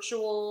of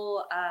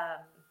virtual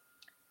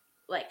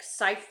like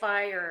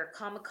sci-fi or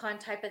Comic-Con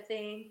type of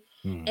thing.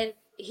 And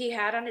he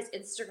had on his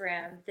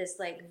Instagram this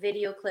like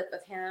video clip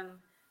of him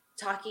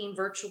talking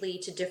virtually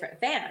to different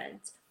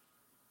fans.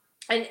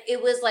 And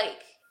it was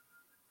like,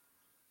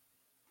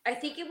 I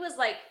think it was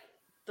like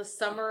the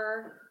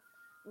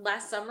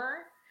last summer.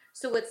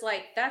 So it's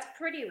like, that's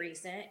pretty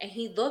recent. And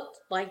he looked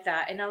like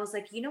that. And I was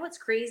like, you know what's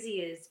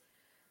crazy is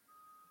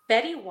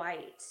Betty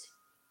White,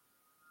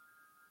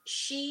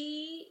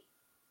 she,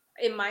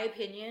 in my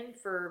opinion,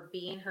 for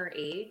being her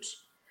age,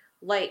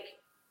 like,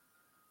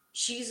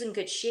 she's in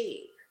good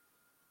shape.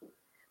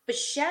 But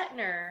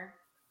Shatner,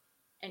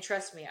 and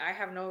trust me, I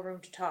have no room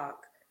to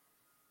talk,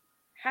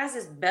 has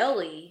his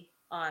belly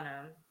on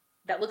him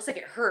that looks like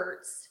it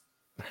hurts.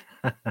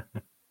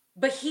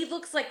 But he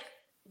looks like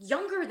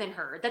younger than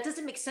her. That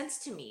doesn't make sense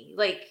to me.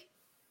 Like,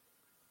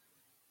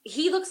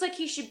 he looks like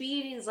he should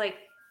be in his like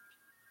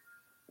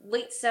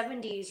late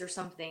 70s or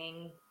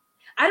something.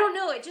 I don't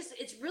know.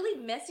 It's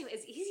really messy.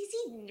 Is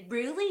he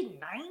really 90?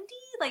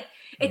 Like,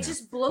 it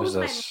just blows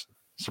my mind.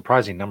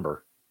 Surprising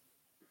number.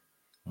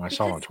 I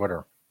saw on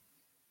Twitter.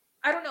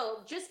 I don't know,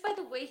 just by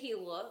the way he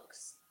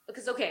looks.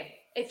 Because okay,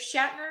 if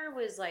Shatner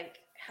was like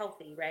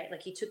healthy, right?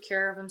 Like he took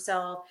care of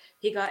himself,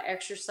 he got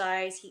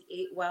exercise, he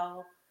ate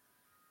well,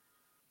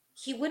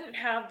 he wouldn't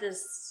have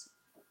this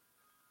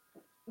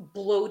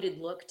bloated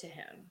look to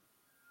him.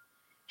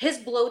 His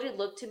bloated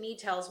look to me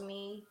tells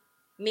me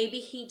maybe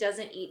he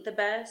doesn't eat the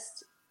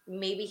best,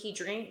 maybe he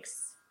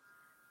drinks.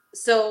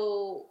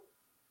 So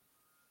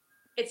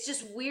it's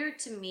just weird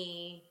to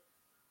me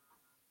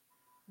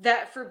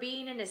that for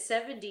being in his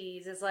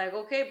 70s, it's like,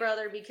 okay,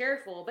 brother, be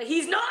careful. But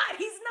he's not.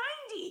 He's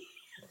 90.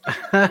 So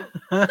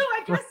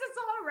I guess it's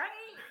all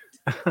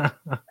right. I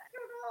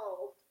don't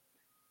know.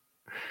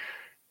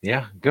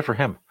 Yeah, good for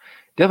him.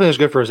 Definitely was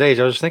good for his age.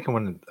 I was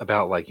thinking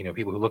about like,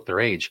 people who look their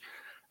age.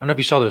 I don't know if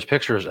you saw those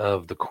pictures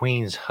of the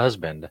Queen's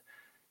husband,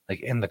 like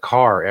in the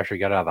car after he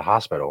got out of the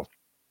hospital.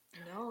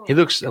 No. He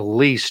looks at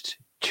least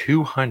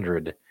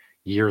 200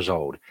 years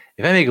old.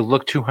 If I make it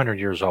look 200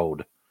 years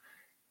old,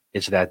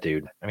 it's that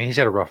dude. I mean, he's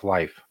had a rough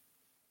life,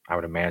 I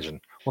would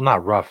imagine. Well,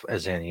 not rough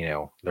as in,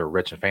 they're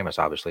rich and famous,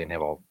 obviously, and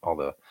have all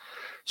the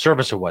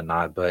service or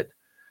whatnot, but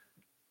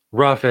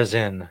rough as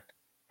in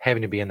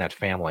having to be in that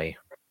family,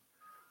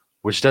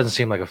 which doesn't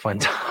seem like a fun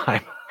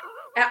time.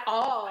 At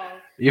all.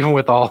 Even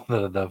with all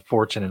the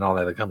fortune and all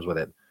that comes with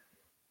it.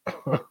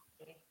 I'm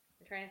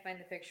trying to find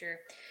the picture.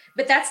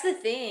 But that's the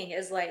thing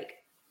is like,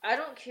 I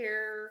don't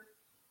care.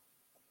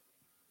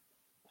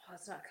 Oh,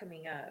 it's not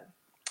coming up.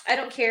 I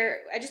don't care.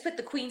 I just put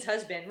the Queen's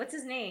husband. What's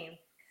his name?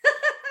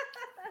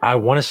 I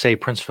want to say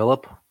Prince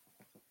Philip.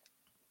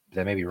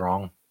 That may be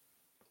wrong.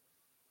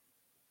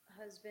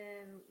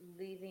 Husband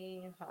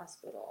leaving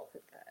hospital. I'll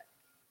put that.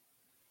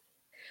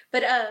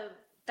 But Kind of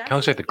that's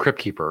looks like the Crypt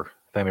Keeper.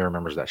 If anybody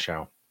remembers that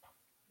show.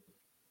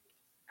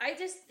 I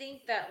just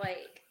think that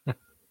like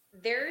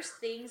there's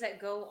things that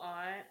go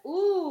on.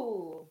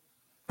 Ooh,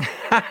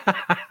 how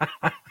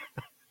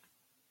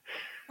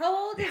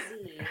old is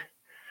he?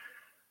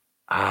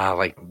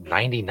 Like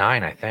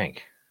 99, I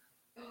think.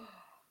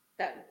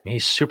 That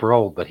He's super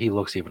old, but he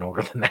looks even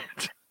older than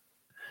that.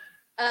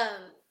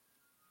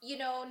 you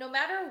know, no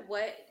matter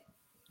what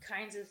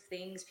kinds of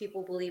things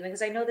people believe in,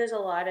 because I know there's a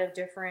lot of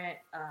different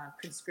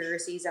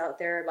conspiracies out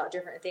there about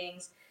different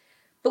things.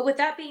 But with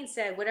that being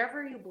said,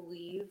 whatever you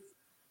believe,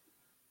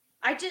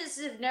 I just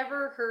have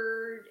never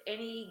heard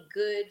any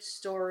good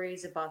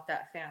stories about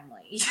that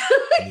family. You know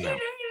what No. I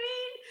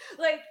mean?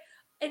 Like,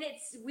 and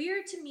it's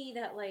weird to me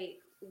that like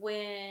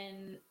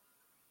when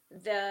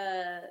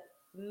the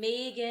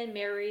Megan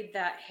married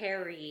that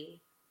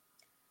Harry,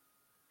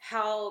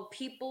 how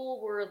people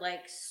were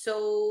like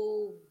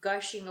so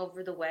gushing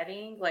over the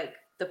wedding, like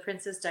the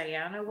Princess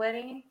Diana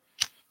wedding.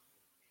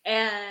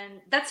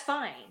 And that's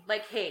fine.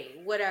 Like,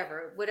 hey,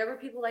 whatever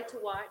people like to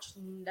watch,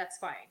 that's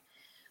fine.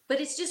 But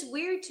it's just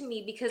weird to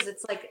me because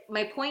it's like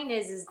my point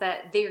is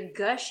that they're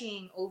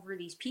gushing over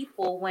these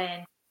people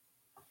when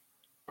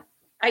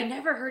I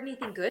never heard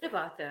anything good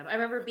about them. I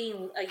remember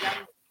being a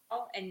young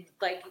girl and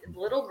like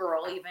little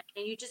girl even,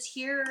 and you just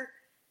hear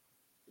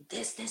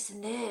this,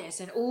 and this,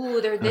 and oh,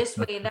 they're this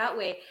way and that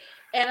way.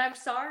 And I'm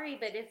sorry,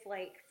 but if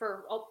like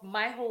for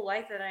my whole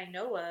life that I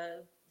know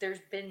of, there's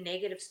been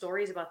negative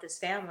stories about this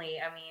family.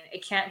 I mean,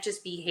 it can't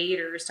just be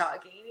haters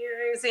talking. You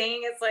know what I'm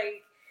saying? It's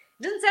like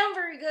it doesn't sound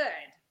very good.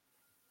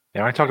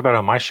 And I talked about it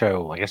on my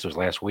show, I guess it was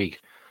last week.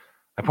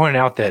 I pointed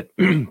out that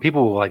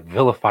people will like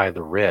vilify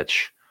the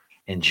rich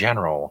in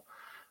general,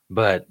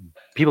 but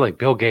people like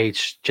Bill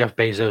Gates, Jeff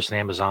Bezos, and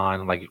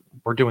Amazon, like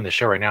we're doing the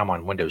show right now. I'm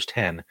on Windows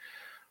 10.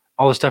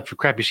 All the stuff,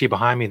 crap you see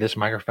behind me, this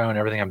microphone,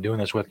 everything I'm doing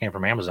this with came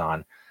from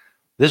Amazon.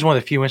 This is one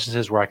of the few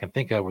instances where I can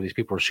think of where these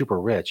people are super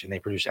rich and they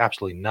produce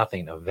absolutely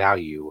nothing of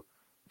value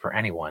for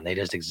anyone. They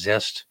just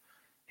exist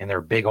in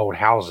their big old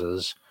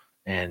houses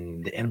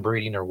and the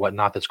inbreeding or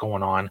whatnot that's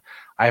going on.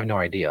 I have no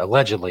idea,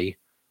 allegedly,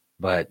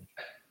 but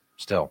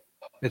still,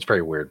 it's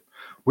very weird.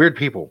 Weird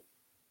people.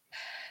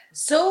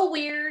 So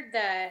weird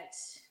that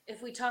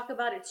if we talk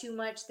about it too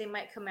much, they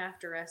might come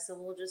after us. So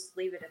we'll just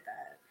leave it at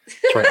that.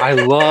 That's right. I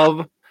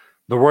love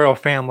the royal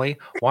family.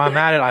 While I'm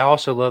at it, I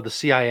also love the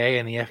CIA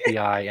and the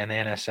FBI and the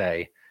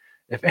NSA.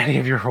 If any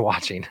of you are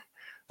watching,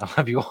 I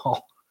love you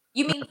all.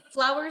 You mean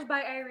Flowers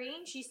by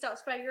Irene? She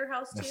stops by your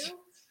house Yes. too?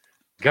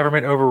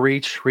 Government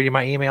overreach, reading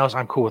my emails.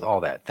 I'm cool with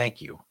all that.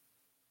 Thank you.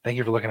 Thank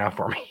you for looking out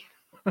for me.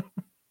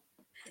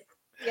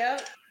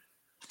 Yep.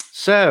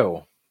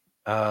 So,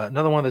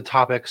 another one of the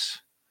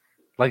topics,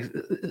 like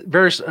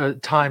various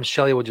times,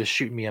 Shelly will just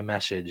shoot me a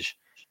message.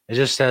 It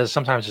just says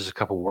sometimes just a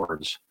couple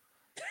words,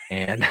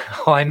 and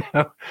all I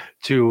know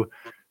to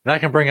that I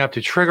can bring up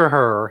to trigger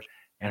her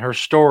and her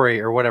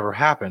story or whatever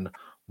happened.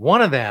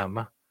 One of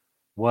them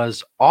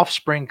was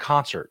Offspring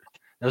concert.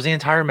 That was the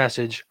entire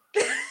message.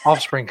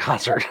 Offspring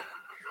concert.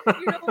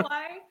 You know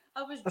why?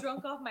 I was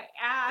drunk off my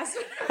ass.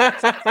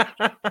 Here's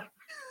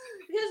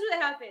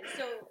what happened.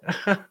 So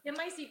in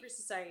my secret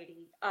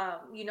society,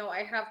 you know,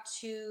 I have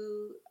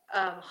two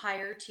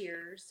higher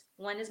tiers.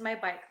 One is my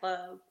bike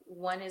club,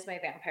 one is my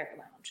vampire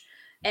lounge.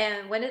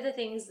 And one of the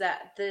things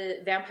that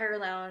the vampire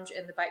lounge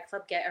and the bike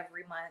club get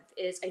every month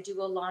is I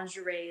do a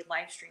lingerie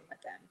live stream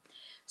with them.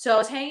 So I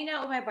was hanging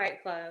out with my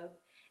bike club,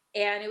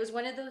 and it was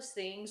one of those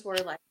things where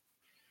like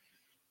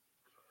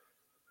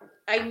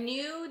I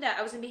knew that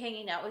I was gonna be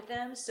hanging out with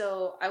them,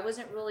 so I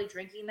wasn't really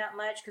drinking that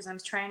much because I'm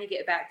trying to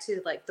get back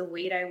to like the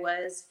weight I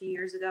was a few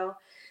years ago.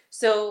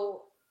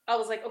 So I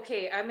was like,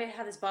 okay, I'm gonna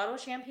have this bottle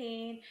of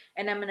champagne,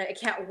 and I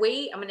can't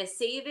wait. I'm gonna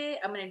save it.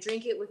 I'm gonna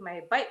drink it with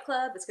my bike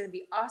club. It's gonna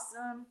be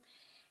awesome.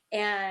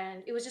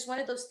 And it was just one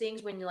of those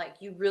things when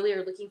you really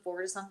are looking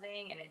forward to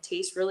something and it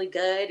tastes really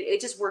good.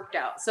 It just worked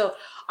out. So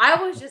I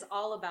was just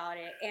all about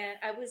it, and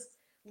I was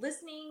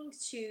listening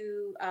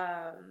to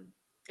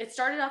it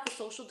started off with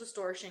Social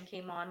Distortion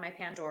came on my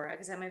Pandora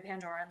because I have my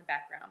Pandora in the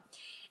background.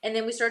 And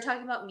then we started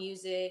talking about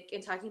music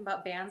and talking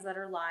about bands that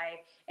are live.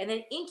 And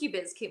then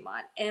Incubus came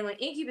on. And when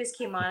Incubus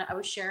came on, I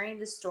was sharing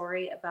the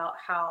story about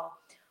how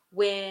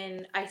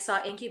when I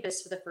saw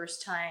Incubus for the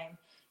first time,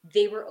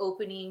 they were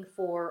opening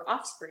for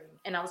Offspring.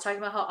 And I was talking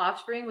about how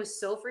Offspring was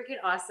so freaking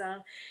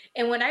awesome.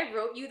 And when I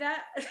wrote you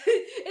that,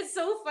 it's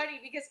so funny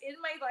because in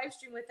my live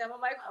stream with them,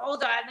 I'm like,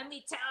 hold on, let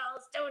me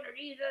tell Stoner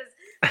Jesus.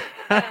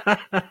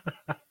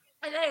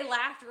 And then I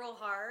laughed real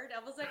hard.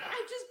 I was like,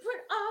 I just put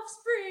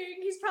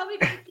Offspring. He's probably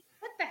gonna think,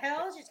 what the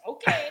hell? She's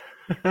okay.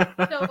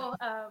 So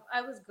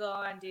I was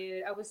gone,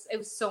 dude. It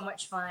was so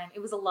much fun. It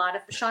was a lot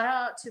of shout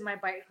out to my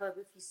bike club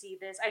if you see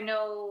this. I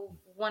know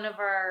one of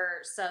our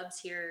subs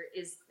here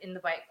is in the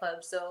bike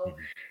club, so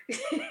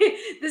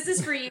this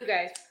is for you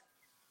guys.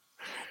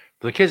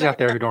 The kids So out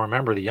there who don't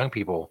remember, the young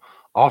people,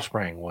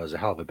 Offspring was a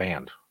hell of a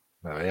band.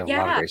 They had a lot of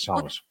yeah, great well,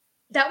 songs.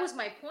 that was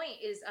my point.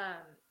 Is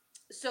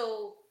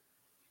so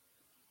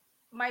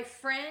my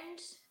friend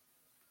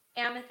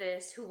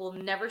Amethyst, who will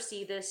never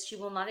see this, she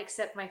will not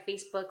accept my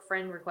Facebook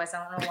friend request.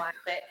 I don't know why,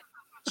 but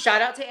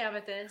shout out to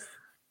Amethyst.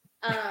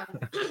 Um,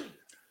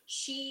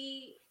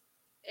 she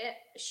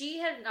she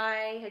had and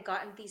I had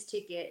gotten these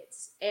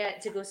tickets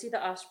to go see the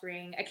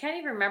Offspring. I can't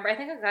even remember. I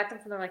think I got them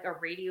from like a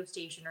radio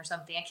station or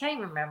something. I can't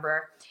even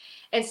remember.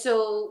 And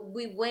so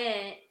we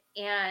went,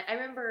 and I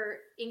remember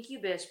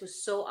Incubus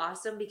was so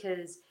awesome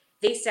because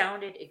they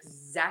sounded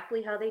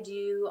exactly how they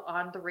do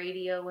on the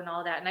radio and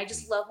all that. And I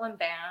just love when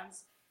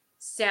bands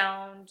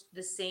sound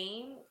the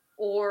same,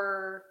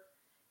 or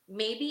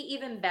maybe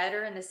even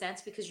better in the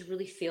sense because you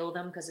really feel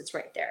them because it's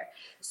right there.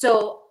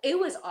 So it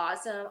was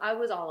awesome. I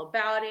was all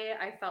about it.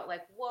 I felt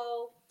like,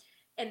 whoa.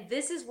 And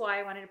this is why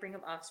I wanted to bring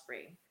up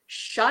Offspring.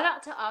 Shout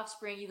out to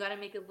Offspring. You got to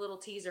make a little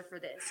teaser for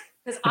this.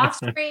 Because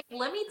Offspring,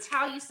 let me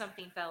tell you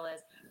something,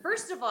 fellas.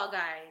 First of all,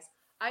 guys,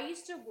 I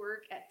used to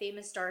work at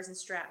Famous Stars and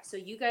Straps. So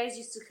you guys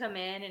used to come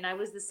in, and I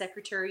was the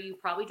secretary. You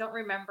probably don't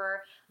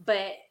remember,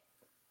 but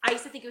I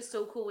used to think it was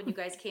so cool when you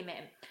guys came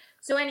in.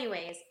 So,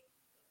 anyways,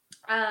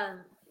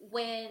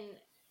 when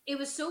it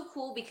was so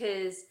cool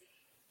because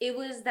it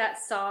was that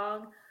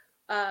song,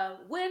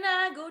 when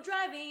I go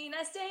driving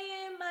I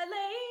stay in my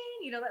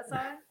lane, you know that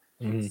song.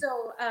 Mhm.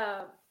 So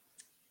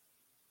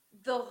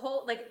the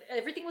whole, like,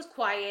 everything was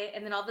quiet,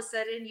 and then all of a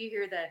sudden you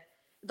hear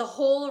the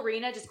whole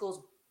arena just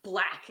goes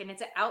black, and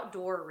it's an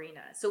outdoor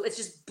arena, so it's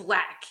just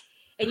black,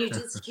 and you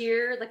just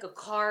hear like a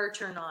car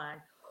turn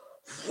on.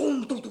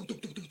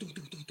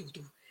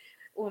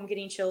 Oh, I'm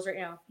getting chills right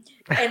now.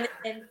 And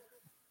then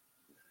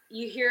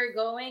you hear it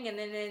going, and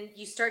then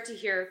you start to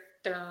hear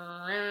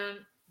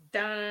dun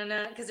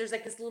dun, because there's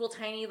like this little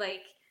tiny,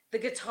 like, the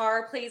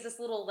guitar plays this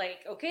little,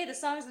 like, okay, the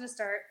song's gonna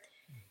start,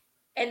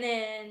 and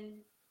then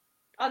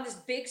on this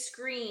big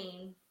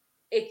screen,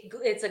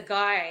 it's a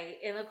guy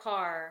in a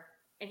car,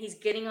 and he's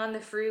getting on the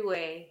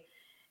freeway,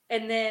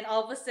 and then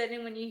all of a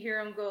sudden when you hear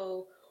him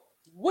go,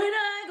 when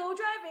I go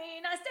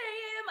driving I stay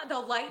in my, the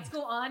lights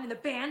go on and the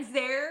band's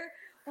there.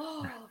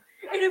 Oh,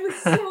 and it was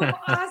so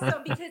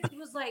awesome because it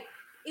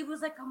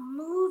was like a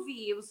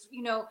movie. It was,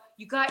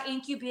 you got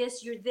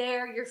Incubus, you're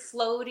there, you're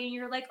floating,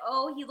 you're like,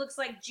 oh, he looks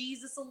like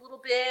Jesus a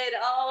little bit.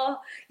 Oh,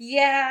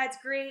 yeah, it's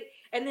great.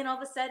 And then all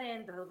of a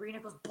sudden the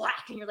arena goes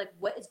black, and you're like,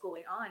 what is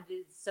going on?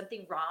 Is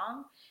something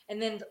wrong? And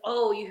then,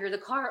 oh, you hear the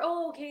car.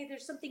 Oh, okay,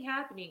 there's something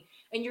happening,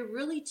 and you're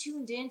really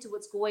tuned into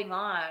what's going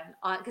on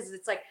because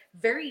it's like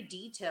very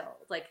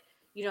detailed, like,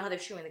 you know how they're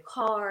showing the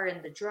car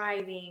and the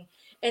driving,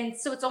 and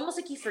so it's almost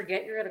like you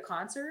forget you're at a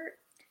concert,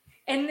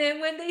 and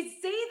then when they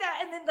say that,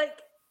 and then like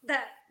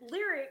that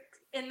lyric,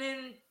 and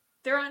then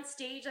they're on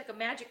stage like a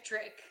magic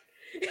trick.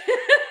 It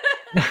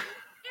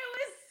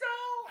was so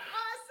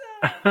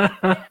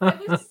awesome. And I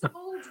was so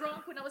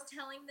drunk when I was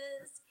telling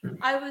this.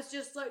 I was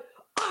just like,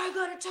 I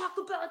gotta talk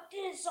about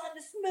this on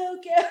the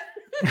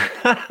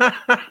Smokeout.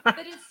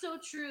 But it's so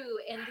true.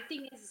 And the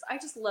thing is, I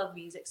just love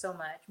music so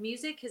much.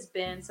 Music has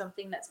been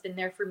something that's been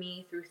there for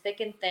me through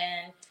thick and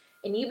thin.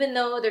 And even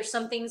though there's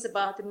some things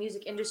about the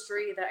music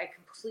industry that I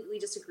completely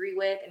disagree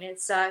with and it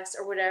sucks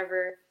or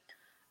whatever,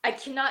 I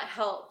cannot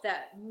help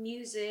that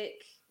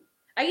music.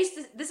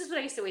 This is what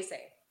I used to always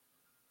say.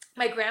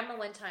 My grandma,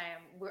 one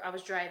time, where I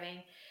was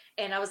driving,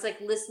 and I was like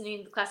listening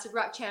to the classic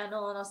rock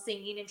channel, and I was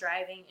singing and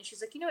driving, and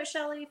she's like, you know what,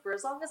 Shelly, for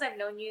as long as I've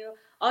known you,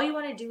 all you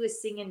want to do is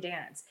sing and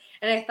dance.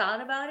 And I thought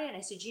about it, and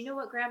I said, you know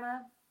what, grandma,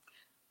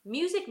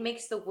 music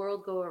makes the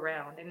world go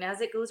around, and as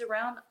it goes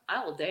around,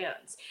 I will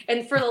dance.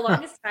 And for the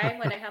longest time,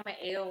 when I had my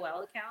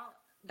AOL account,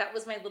 that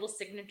was my little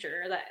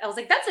signature. That I was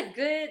like, that's a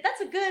good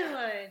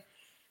one.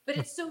 But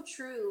it's so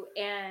true,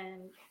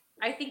 and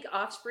I think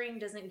Offspring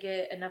doesn't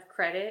get enough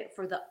credit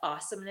for the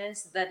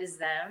awesomeness that is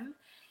them.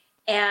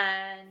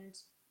 And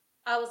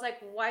I was like,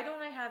 why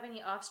don't I have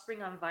any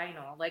Offspring on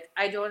vinyl? Like,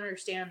 I don't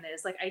understand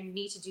this. Like, I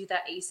need to do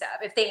that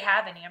ASAP. If they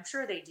have any, I'm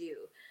sure they do.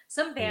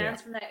 Some Yeah,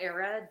 bands from that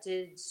era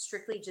did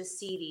strictly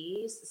just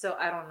CDs, so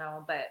I don't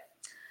know. But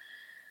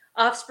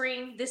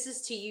Offspring, this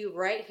is to you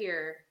right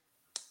here.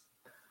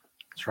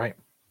 that's right.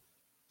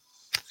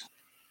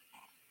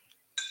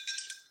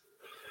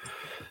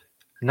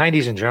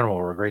 90s in general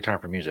were a great time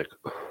for music.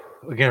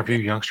 Again, for Yeah.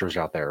 you youngsters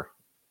out there.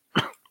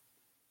 But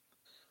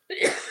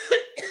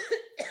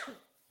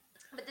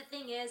the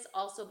thing is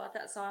also about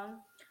that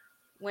song,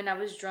 when I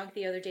was drunk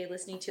the other day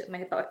listening to it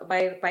my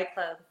bike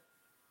club,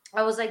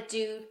 I was like,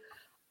 dude,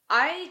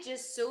 I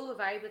just so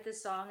vibe with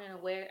this song in a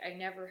way I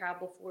never have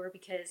before,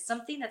 because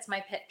something that's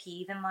my pet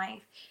peeve in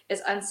life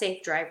is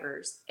unsafe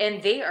drivers,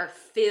 and they are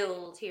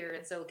filled here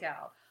in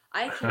SoCal.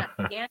 I cannot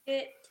stand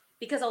it.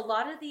 Because a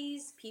lot of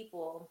these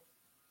people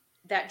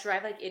that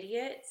drive like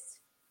idiots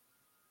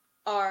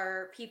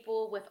are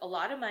people with a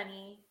lot of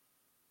money.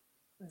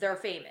 They're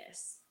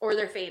famous, or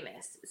they're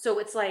famous. So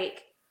it's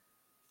like,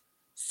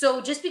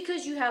 so just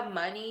because you have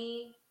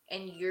money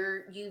and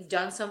you've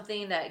done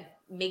something that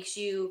makes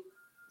you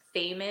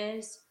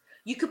famous,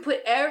 you could put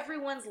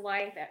everyone's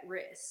life at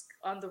risk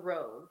on the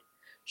road.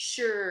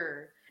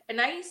 Sure. And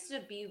I used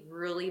to be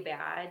really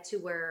bad to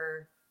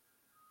where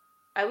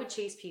I would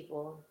chase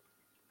people.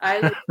 I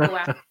would go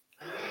after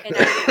them and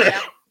I would yell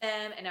at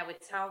them and I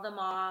would tell them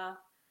off.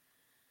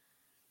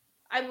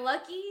 I'm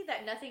lucky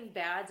that nothing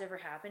bad's ever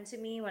happened to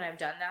me when I've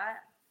done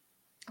that,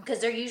 because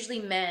they're usually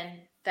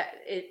men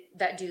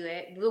that do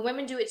it. The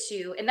women do it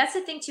too, and that's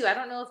the thing too. I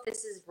don't know if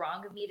this is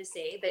wrong of me to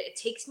say, but it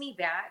takes me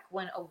back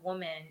when a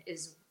woman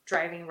is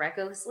driving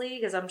recklessly,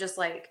 because I'm just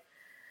like,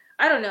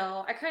 I don't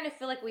know. I kind of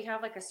feel like we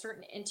have like a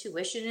certain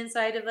intuition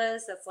inside of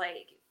us that's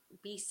like,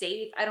 be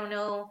safe. I don't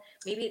know.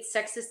 Maybe it's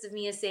sexist of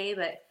me to say,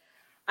 but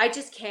I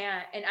just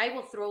can't, and I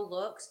will throw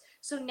looks.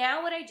 So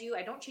now what I do,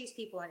 I don't chase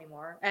people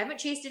anymore. I haven't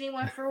chased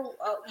anyone for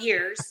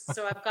years,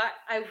 so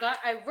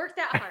I've worked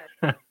that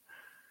hard.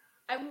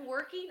 I'm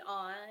working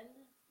on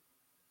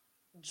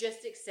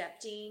just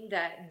accepting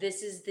that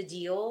this is the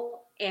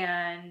deal,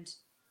 and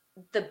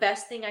the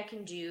best thing I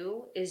can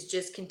do is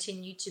just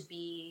continue to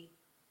be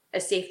a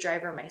safe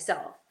driver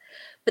myself.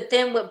 But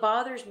then what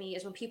bothers me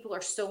is when people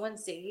are so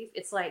unsafe.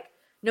 It's like,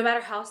 no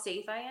matter how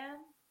safe I am,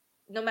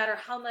 no matter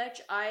how much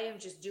I am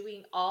just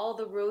doing all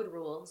the road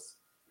rules,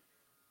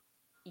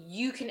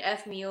 you can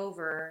F me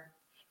over.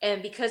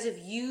 And because of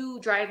you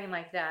driving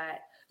like that,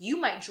 you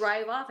might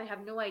drive off and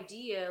have no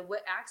idea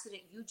what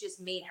accident you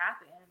just made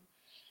happen.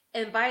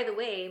 And by the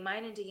way,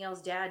 mine and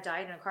Danielle's dad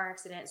died in a car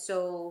accident.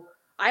 So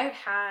I've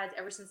had,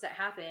 ever since that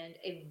happened,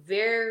 a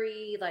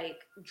very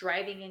like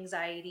driving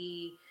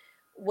anxiety.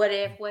 What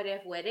if, what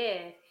if, what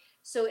if?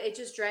 So it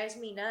just drives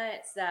me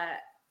nuts that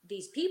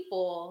these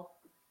people,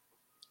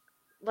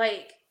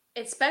 like,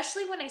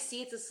 especially when I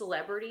see it's a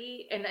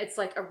celebrity and it's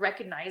like a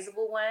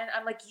recognizable one,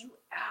 I'm like, you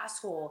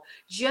asshole.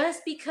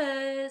 Just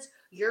because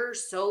you're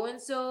so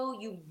and so,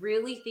 you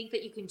really think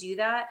that you can do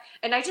that?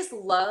 And I just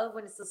love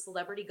when it's the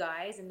celebrity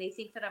guys and they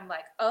think that I'm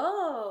like,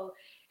 oh,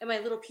 and my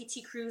little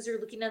PT Cruiser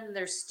looking at them,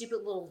 their stupid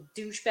little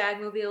douchebag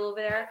mobile over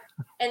there.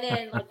 And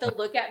then like they'll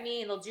look at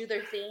me and they'll do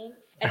their thing.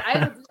 And I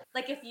would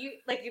like, if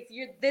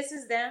you're this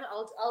is them,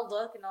 I'll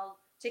look and I'll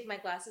take my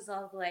glasses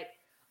off, I'll be like,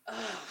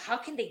 oh, how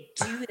can they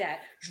do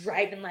that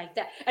driving like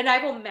that? And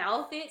I will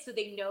mouth it so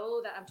they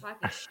know that I'm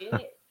talking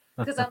shit.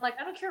 Because I'm like,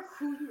 I don't care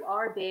who you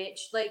are, bitch.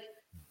 Like,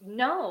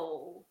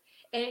 no.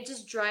 And it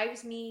just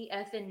drives me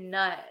effing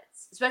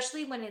nuts.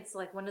 Especially when it's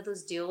like one of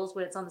those deals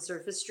when it's on the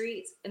surface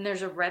streets and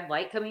there's a red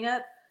light coming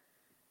up.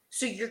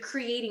 So you're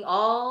creating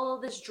all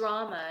this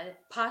drama,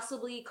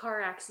 possibly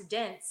car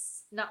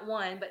accidents, not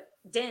one, but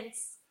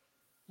dents,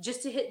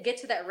 just to get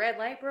to that red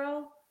light,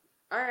 bro.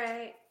 All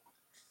right.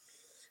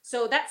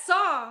 So that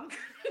song,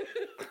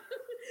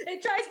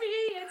 it drives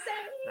me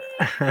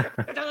insane.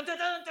 Dun, dun,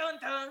 dun, dun,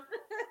 dun.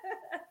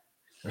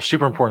 They're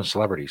super important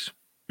celebrities.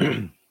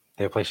 They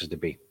have places to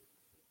be.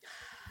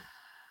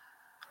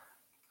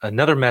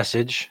 Another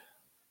message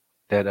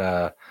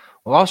that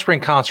Offspring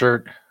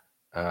concert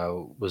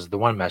was the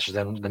one message.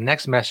 Then the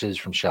next message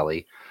from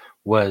Shelly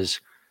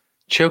was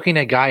choking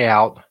a guy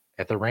out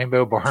at the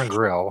Rainbow Bar and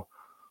Grill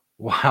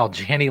while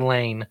Janny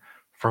Lane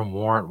from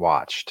Warrant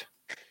watched.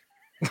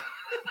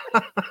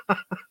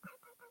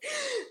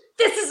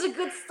 This is a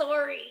good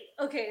story.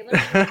 Okay,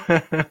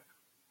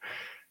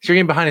 So you're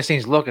getting behind the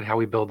scenes look at how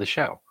we build the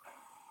show.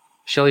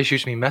 Shelly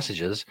shoots me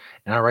messages,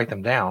 and I write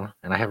them down,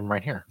 and I have them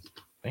right here.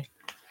 Okay?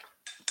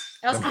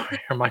 I was completely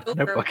Here, my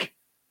sober. notebook.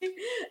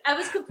 I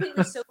was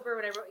completely sober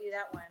when I wrote you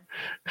that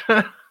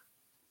one.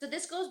 So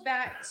this goes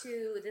back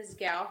to this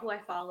gal who I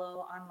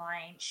follow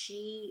online.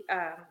 She,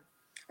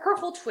 her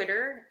whole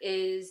Twitter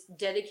is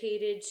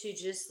dedicated to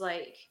just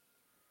like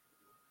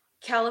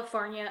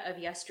California of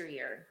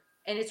yesteryear.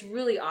 And it's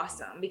really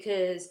awesome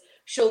because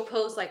she'll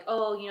post like,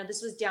 oh,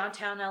 this was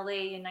downtown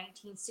LA in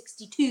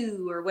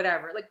 1962 or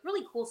whatever. Like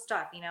really cool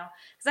stuff, Because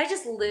I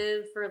just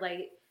live for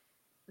like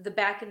the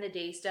back in the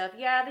day stuff.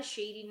 Yeah, the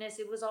shadiness,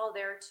 it was all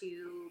there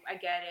too. I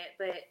get it.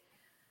 But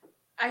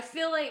I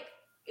feel like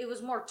it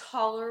was more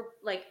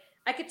like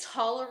I could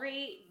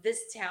tolerate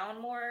this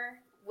town more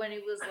when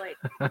it was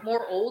like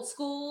more old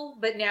school.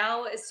 But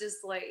now it's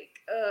just like,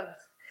 ugh.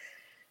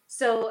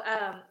 So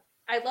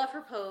I love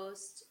her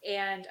post,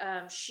 and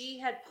she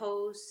had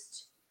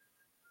post.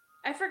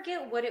 I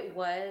forget what it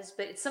was,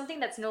 but it's something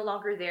that's no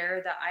longer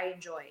there that I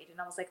enjoyed,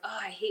 and I was like, oh,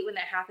 I hate when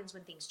that happens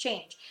when things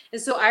change.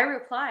 And so I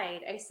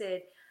replied. I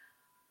said,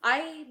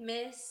 I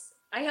miss.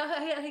 I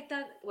hate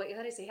that. Wait,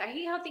 how did I say? I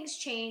hate how things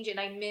change, and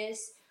I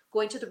miss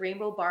going to the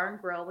Rainbow Bar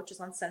and Grill, which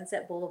is on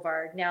Sunset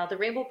Boulevard. Now, the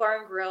Rainbow Bar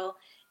and Grill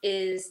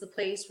is the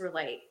place where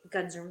like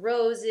Guns N'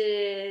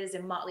 Roses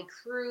and Motley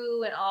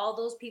Crue and all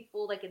those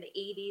people like in the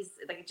 80s,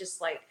 like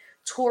just like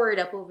tore it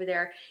up over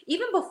there.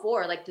 Even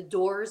before, like the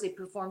Doors, they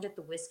performed at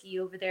the Whiskey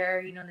over there,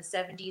 in the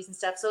 70s and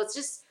stuff. So it's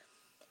just,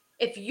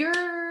 if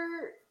you're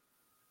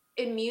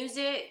in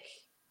music,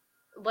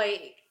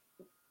 like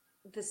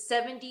the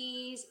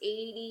 70s,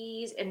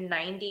 80s, and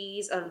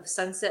 90s of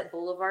Sunset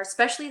Boulevard,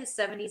 especially the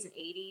 70s and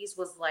 80s,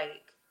 was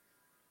like,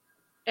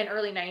 and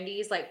early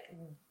 90s, like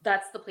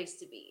that's the place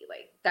to be.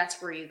 Like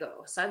that's where you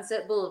go,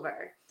 Sunset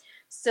Boulevard.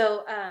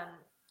 So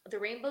the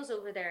Rainbow's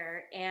over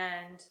there,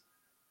 and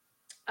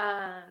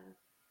um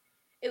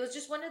it was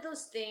just one of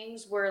those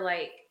things where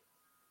like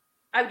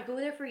I would go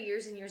there for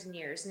years and years and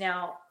years.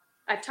 Now,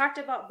 I've talked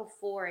about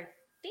before, I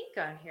think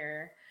on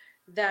here,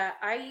 that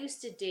I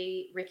used to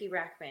date Ricky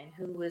Rackman,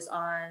 who was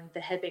on the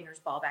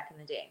Headbangers Ball back in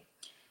the day.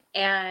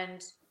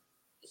 And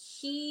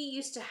he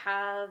used to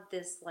have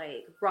this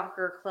like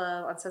rocker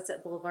club on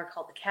Sunset Boulevard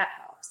called the Cat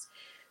House.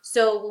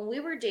 So when we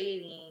were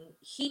dating,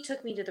 he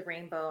took me to the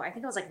Rainbow. I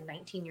think I was like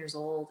 19 years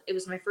old. It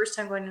was my first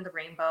time going to the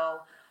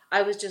Rainbow.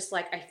 I was just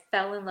like, I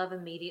fell in love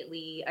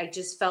immediately. I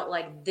just felt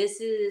like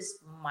this is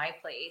my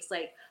place.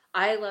 Like,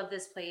 I love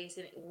this place.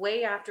 And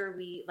way after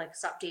we like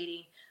stopped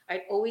dating,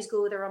 I'd always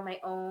go there on my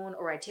own,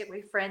 or I'd take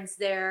my friends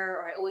there,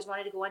 or I always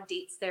wanted to go on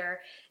dates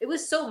there. It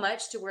was so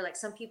much to where like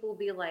some people would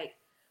be like,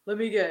 let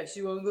me guess,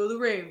 you want to go to the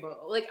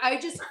Rainbow? Like I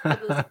was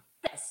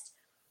obsessed.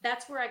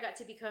 That's where I got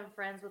to become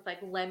friends with like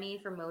Lemmy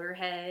from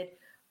Motorhead.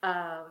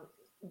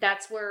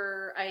 That's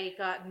where I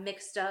got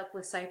mixed up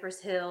with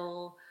Cypress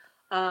Hill.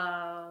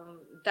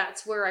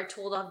 That's where I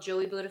told off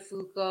Joey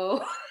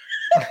Buttafuoco.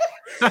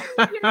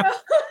 you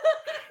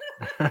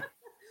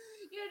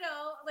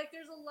know, like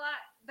there's a lot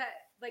that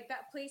like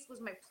that place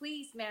was my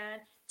place, man.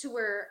 To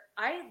where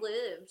I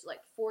lived like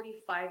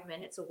 45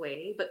 minutes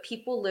away, but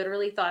people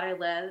literally thought I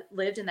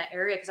lived in that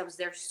area because I was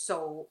there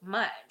so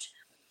much.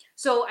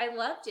 So I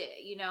loved it.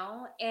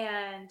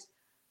 And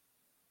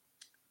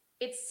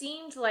it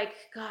seemed like,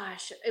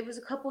 gosh, it was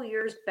a couple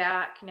years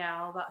back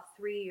now, about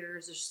 3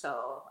 years or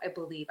so, I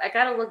believe. I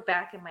got to look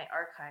back in my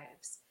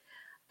archives.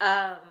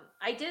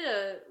 I did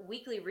a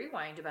weekly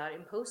rewind about it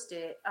and post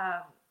it.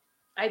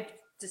 I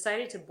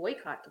decided to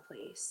boycott the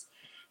place.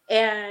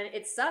 And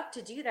it sucked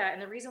to do that.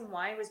 And the reason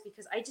why was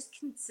because I just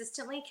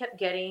consistently kept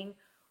getting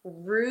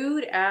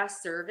rude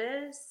ass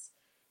service,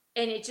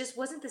 and it just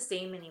wasn't the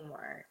same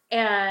anymore.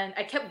 And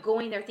I kept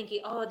going there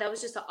thinking, oh, that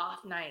was just an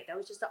off night. That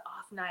was just an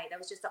off night. That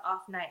was just an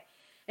off night.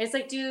 And it's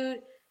like,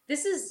 dude,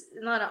 this is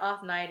not an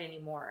off night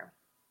anymore.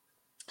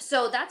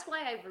 So that's why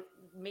I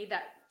made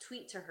that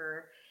tweet to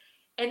her.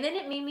 And then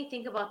it made me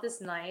think about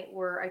this night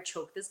where I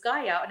choked this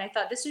guy out. And I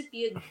thought this would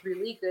be a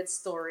really good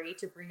story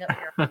to bring up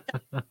here.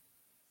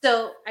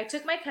 So I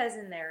took my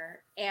cousin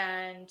there,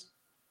 and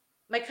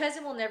my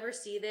cousin will never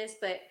see this,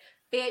 but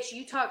bitch,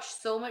 you talk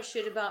so much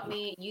shit about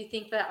me. You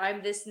think that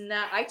I'm this and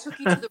that. I took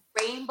you to the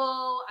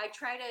Rainbow. I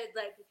try to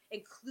like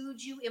include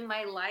you in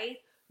my life.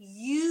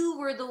 You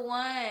were the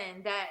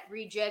one that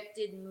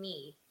rejected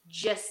me.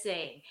 Just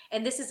saying.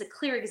 And this is a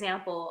clear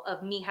example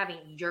of me having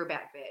your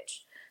back,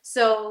 bitch.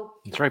 So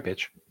That's right,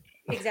 bitch.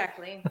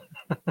 exactly.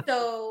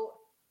 So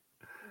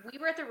we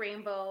were at the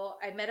Rainbow.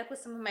 I met up with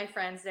some of my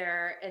friends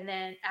there, and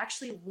then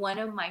actually one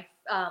of my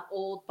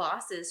old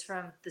bosses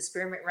from the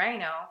Spearmint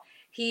Rhino,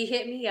 he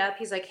hit me up.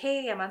 He's like,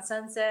 "Hey, I'm on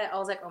Sunset." I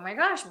was like, "Oh my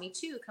gosh, me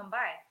too. Come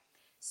by."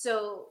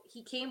 So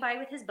he came by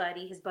with his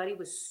buddy. His buddy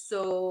was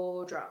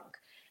so drunk,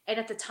 and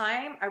at the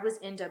time, I was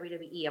in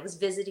WWE. I was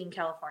visiting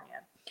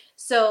California,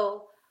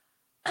 so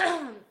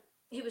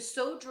he was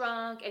so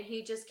drunk, and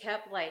he just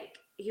kept like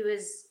he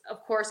was,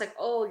 of course, like,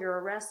 "Oh, you're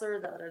a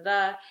wrestler, da da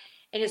da."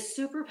 And it's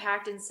super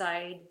packed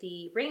inside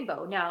the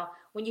Rainbow. Now,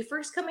 when you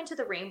first come into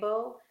the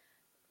Rainbow,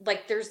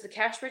 like there's the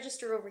cash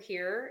register over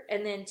here,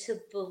 and then to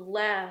the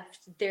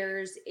left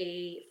there's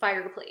a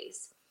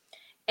fireplace,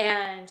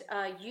 and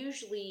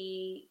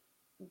usually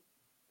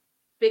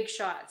big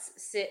shots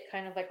sit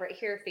kind of like right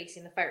here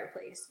facing the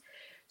fireplace.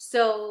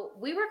 So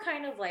we were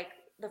kind of like,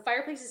 the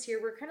fireplace is here,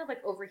 we're kind of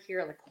like over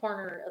here, like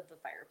corner of the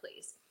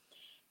fireplace,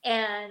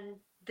 and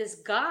this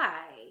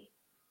guy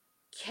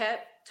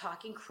kept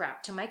talking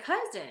crap to my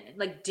cousin,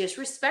 like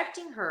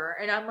disrespecting her.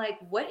 And I'm like,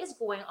 what is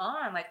going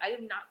on? Like, I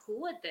am not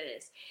cool with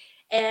this.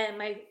 And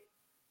my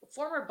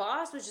former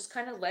boss was just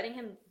kind of letting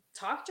him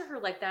talk to her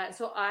like that. And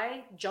so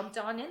I jumped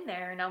on in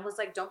there, and I was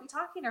like, don't be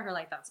talking to her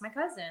like that. It's my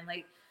cousin.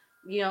 Like,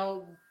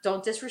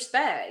 don't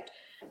disrespect.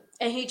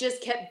 And he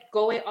just kept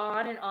going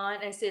on and on.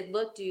 And I said,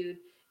 look, dude,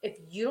 if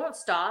you don't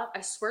stop,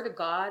 I swear to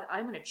God,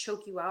 I'm going to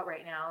choke you out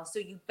right now. So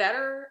you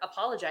better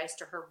apologize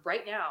to her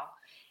right now.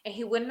 And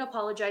he wouldn't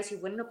apologize. He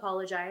wouldn't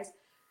apologize.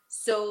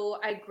 So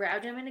I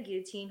grabbed him in a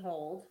guillotine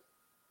hold,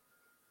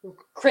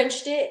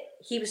 cringed it.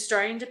 He was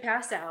starting to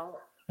pass out.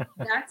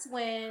 That's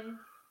when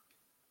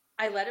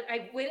I let him,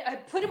 I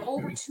put him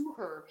over to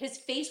her. His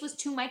face was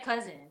to my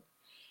cousin.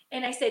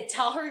 And I said,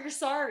 tell her you're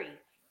sorry.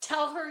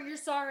 Tell her you're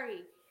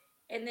sorry.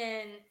 And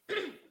then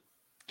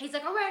he's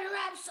like, all right,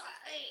 I'm sorry.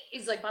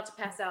 He's like about to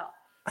pass out.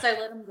 So I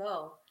let him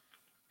go.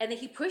 And then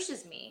he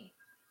pushes me.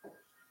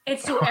 And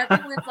so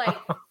everyone's like,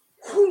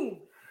 whoo.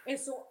 And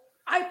so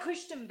I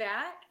pushed him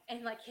back,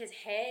 and like his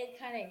head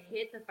kind of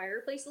hit the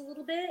fireplace a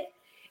little bit.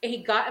 And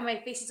he got in my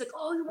face. He's like,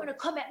 "Oh, you want to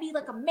come at me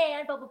like a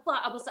man?" Blah blah blah.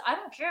 I was like, "I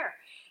don't care."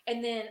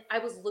 And then I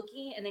was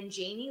looking, and then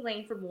Janie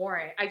Lane from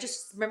Warren. I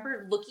just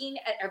remember looking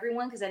at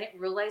everyone because I didn't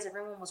realize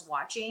everyone was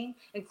watching,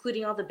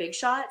 including all the big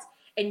shots.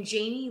 And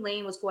Janie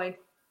Lane was going,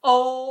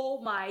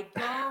 "Oh my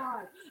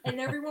god!"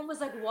 And everyone was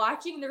like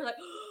watching. And they were like,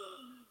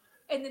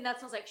 and then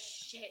that's when I was like,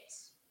 "Shit,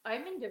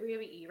 I'm in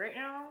WWE right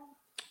now.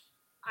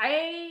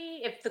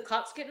 If the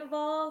cops get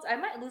involved, I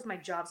might lose my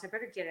job, so I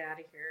better get out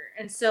of here."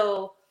 And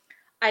so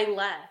I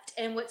left.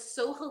 And what's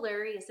so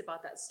hilarious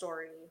about that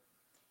story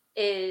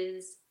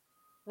is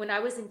when I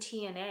was in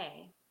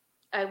TNA,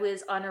 I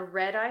was on a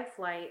red eye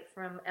flight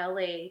from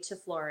LA to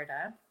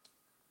Florida.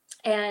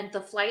 And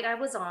the flight I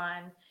was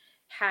on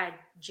had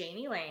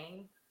Janie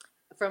Lane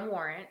from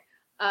Warrant,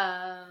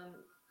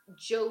 um,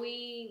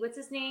 Joey, what's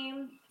his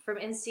name from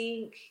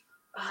NSYNC?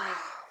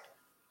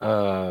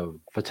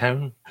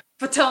 Fatone.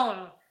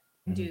 Fatone,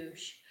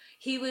 douche.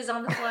 He was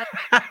on the flight.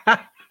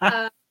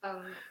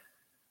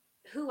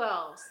 Who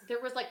else? There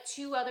was like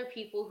two other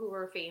people who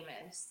were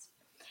famous.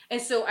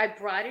 And so I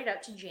brought it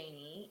up to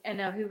Janie, and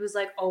now he was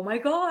like, "Oh my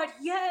god,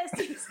 yes,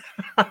 you're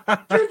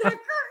that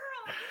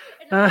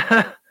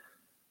girl."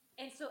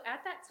 And so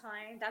at that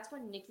time, that's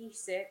when Nikki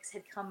Sixx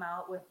had come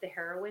out with the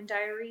Heroin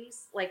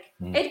Diaries. Like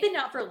it had been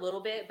out for a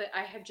little bit, but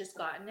I had just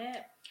gotten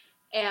it,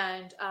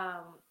 and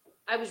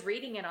I was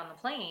reading it on the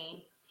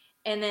plane.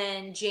 And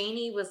then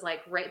Janie was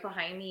like right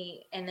behind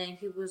me, and then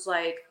he was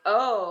like,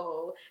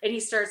 "Oh," and he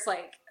starts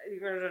like,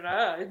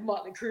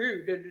 "Motley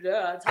Crue,"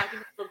 talking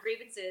about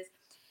grievances.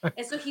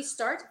 And so he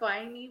starts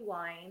buying me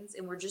wines,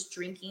 and we're just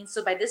drinking.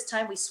 So by this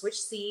time, we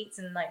switch seats,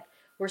 and like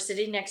we're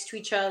sitting next to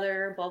each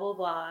other, blah blah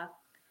blah.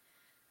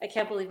 I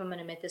can't believe I'm going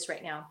to admit this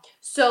right now.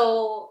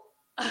 So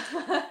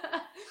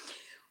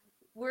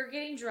we're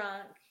getting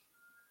drunk,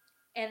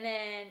 and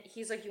then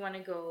he's like, "You want to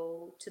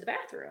go to the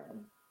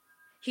bathroom?"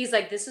 He's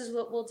like, "This is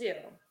what we'll do.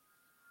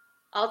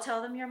 I'll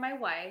tell them you're my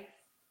wife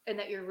and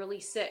that you're really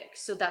sick.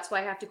 So that's why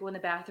I have to go in the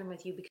bathroom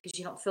with you, because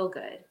you don't feel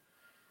good."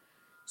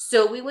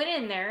 So we went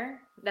in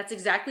there. That's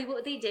exactly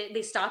what they did.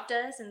 They stopped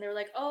us and they're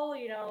like, "Oh,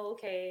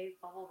 okay,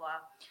 blah, blah,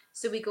 blah."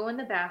 So we go in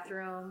the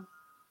bathroom.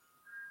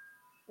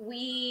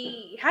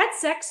 We had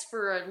sex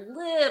for a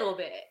little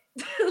bit,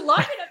 long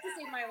enough to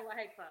save my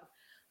life up.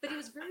 But it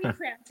was very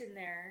cramped in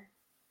there.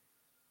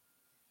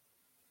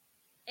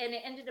 And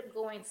it ended up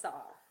going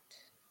soft.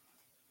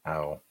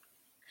 Oh.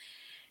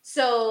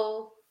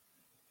 So,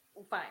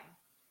 fine.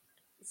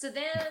 So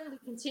then we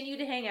continue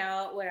to hang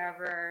out,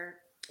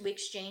 whatever. We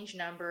exchange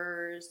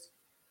numbers.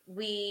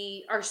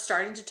 We are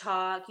starting to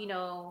talk,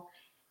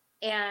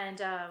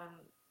 and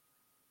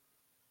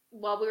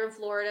while we were in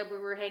Florida, we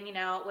were hanging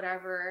out,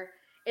 whatever.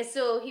 And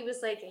so he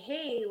was like,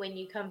 "Hey, when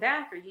you come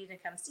back, are you gonna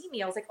come see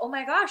me?" I was like, "Oh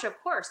my gosh, of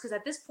course." Because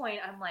at this point,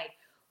 I'm like,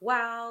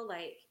 wow,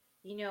 like,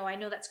 I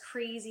know that's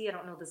crazy. I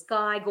don't know this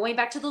guy. Going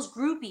back to those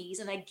groupies,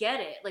 and I get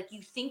it. Like,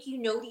 you think you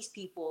know these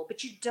people,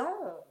 but you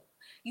don't.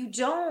 You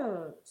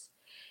don't.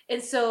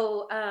 And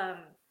so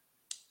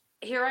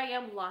here I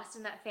am lost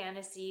in that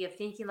fantasy of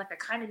thinking like I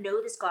kind of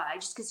know this guy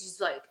just because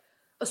he's like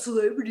a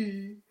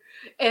celebrity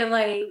and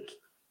like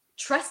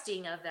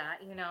trusting of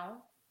that.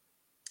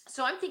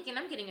 So I'm thinking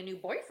I'm getting a new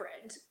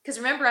boyfriend because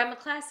remember, I'm a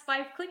class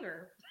 5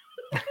 clinger.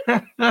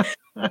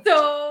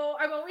 So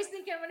I'm always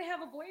thinking I'm going to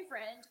have a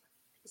boyfriend.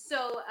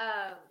 So,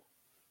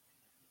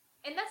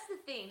 and that's the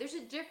thing. There's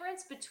a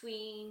difference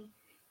between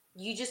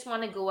you just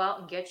want to go out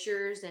and get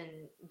yours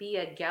and be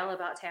a gal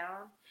about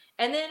town.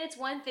 And then it's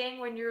one thing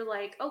when you're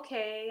like,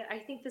 "Okay, I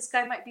think this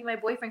guy might be my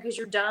boyfriend," because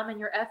you're dumb and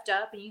you're effed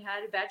up and you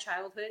had a bad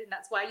childhood, and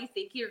that's why you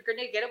think you're going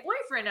to get a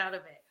boyfriend out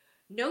of it.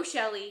 No,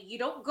 Shelly, you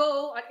don't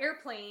go on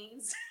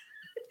airplanes,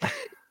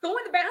 go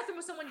in the bathroom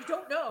with someone you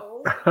don't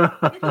know,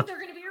 and think they're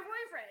going to be your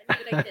boyfriend.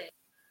 But I did.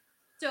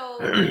 So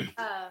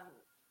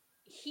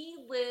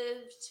he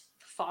lived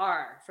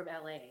far from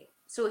LA.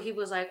 So he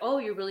was like, "Oh,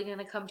 you're really going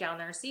to come down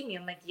there and see me?"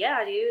 I'm like,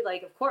 "Yeah, dude,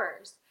 like, of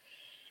course."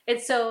 And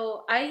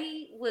so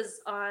I was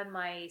on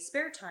my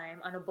spare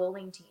time on a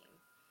bowling team.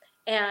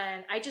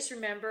 And I just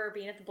remember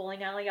being at the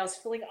bowling alley. I was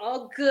feeling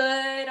all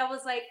good. I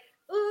was like,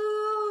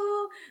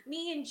 "Ooh,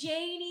 me and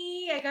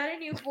Janie, I got a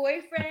new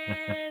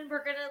boyfriend.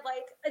 We're going to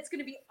it's going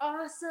to be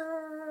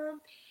awesome."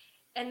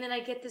 And then I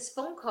get this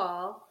phone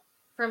call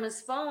from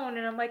his phone,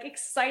 and I'm like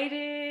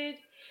excited.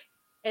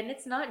 And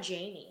it's not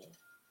Janie,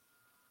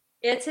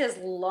 it's his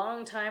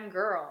longtime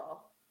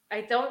girl.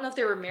 I don't know if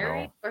they were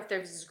married or if there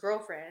was his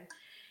girlfriend.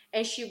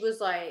 And she was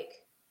like,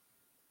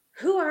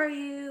 "Who are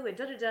you?" And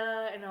da da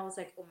da. And I was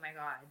like, "Oh my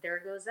God, there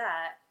goes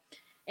that."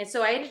 And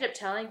so I ended up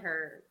telling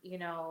her,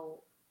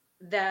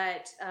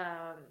 that,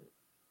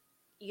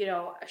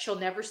 she'll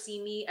never see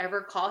me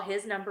ever call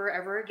his number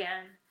ever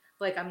again.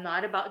 Like, I'm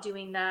not about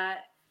doing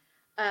that.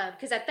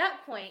 Because at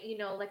that point,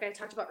 like I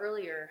talked about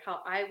earlier, how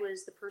I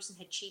was the person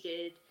had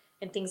cheated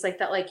and things like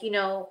that. Like,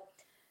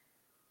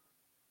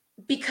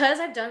 because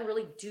I've done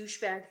really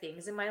douchebag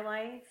things in my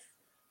life,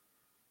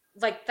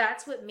 like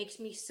that's what makes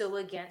me so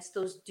against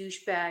those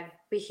douchebag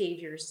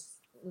behaviors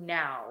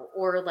now,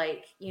 or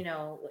like, you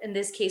know, in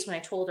this case, when I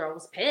told her, I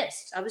was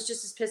pissed. I was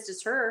just as pissed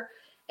as her,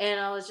 and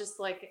I was just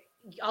like,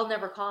 I'll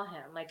never call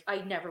him. Like, I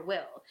never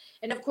will.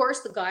 And of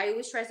course, the guy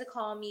always tries to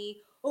call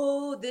me,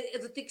 oh, the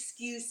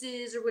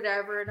excuses or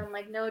whatever, and I'm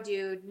like, no,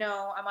 dude,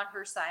 no, I'm on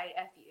her side.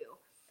 F you.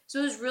 So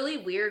it was really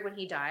weird when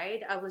he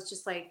died. I was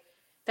just like,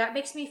 that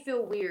makes me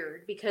feel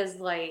weird because,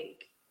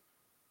 like,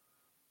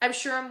 I'm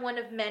sure I'm one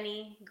of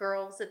many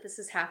girls that this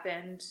has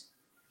happened.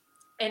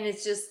 And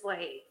it's just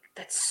like,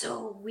 that's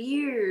so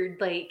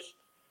weird. Like,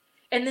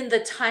 and then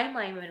the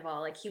timeline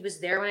involved, like, he was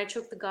there when I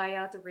took the guy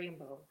out the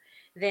rainbow.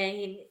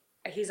 Then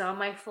he's on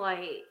my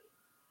flight.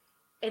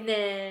 And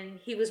then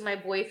he was my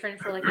boyfriend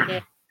for like a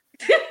day.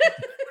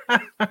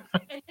 And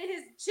then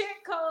his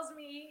chick calls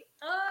me.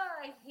 Oh,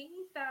 I hate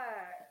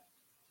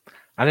that.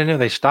 I didn't know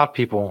they stopped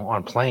people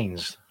on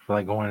planes for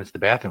like going into the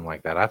bathroom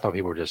like that. I thought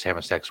people were just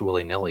having sex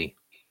willy nilly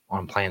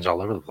on planes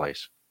all over the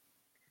place.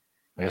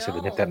 I guess they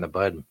would nip that in No, the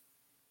bud.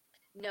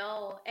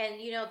 no.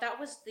 And you know, that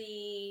was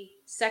the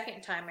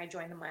second time I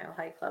joined the Mile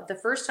High Club. The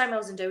first time I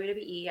was in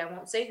WWE, I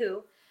won't say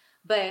who,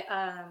 but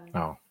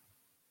Oh.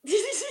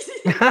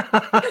 I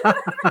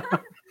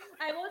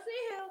won't say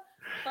who,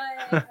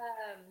 but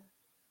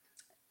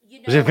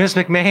you Was it Vince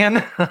know, McMahon?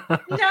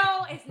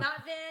 no, it's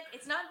not Vince.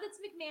 It's not Vince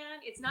McMahon.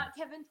 It's not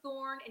Kevin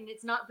Thorne, and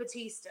it's not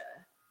Batista.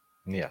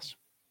 Yes.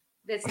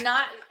 It's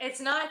not.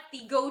 It's not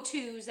the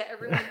go-tos that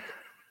everyone.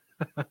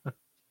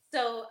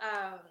 So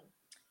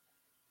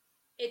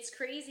it's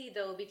crazy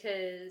though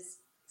because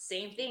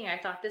same thing. I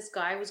thought this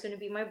guy was going to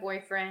be my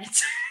boyfriend.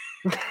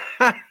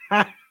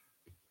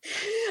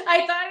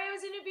 I thought he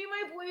was going to be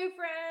my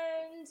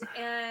boyfriend,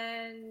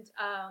 and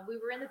we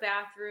were in the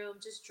bathroom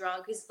just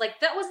drunk. Cause like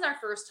that wasn't our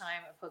first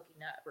time of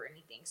hooking up or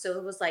anything, so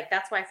it was like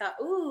that's why I thought,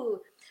 ooh,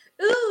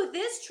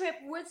 this trip.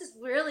 This is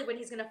really when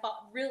he's going to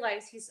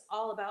realize he's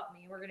all about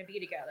me. We're going to be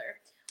together.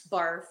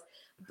 Barf.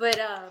 But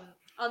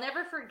I'll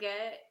never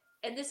forget,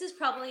 and this is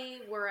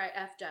probably where I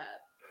effed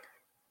up.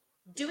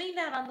 Doing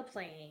that on the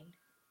plane,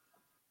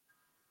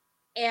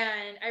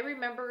 and I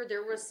remember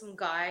there was some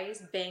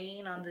guys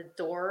banging on the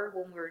door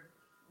when we were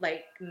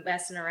like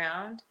messing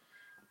around,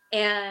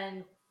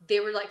 and they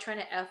were like trying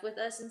to F with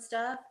us and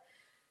stuff.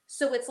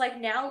 So it's like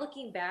now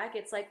looking back,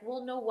 it's like,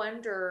 well, no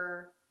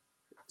wonder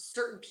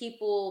certain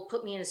people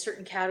put me in a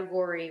certain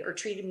category or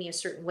treated me a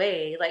certain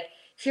way. Like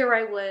here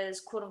I was,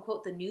 quote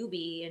unquote, the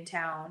newbie in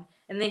town,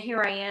 and then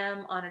here I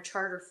am on a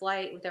charter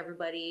flight with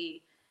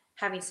everybody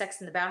having sex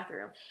in the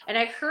bathroom. And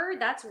I heard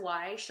that's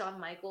why Shawn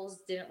Michaels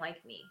didn't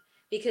like me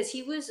because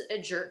he was a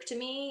jerk to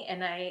me,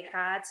 and I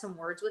had some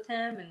words with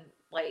him, and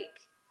like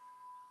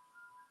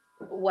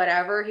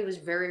whatever, he was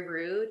very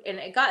rude. And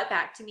it got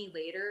back to me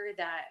later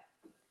that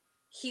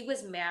he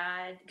was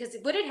mad because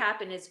what had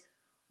happened is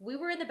we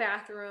were in the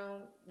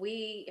bathroom,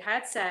 we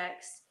had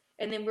sex,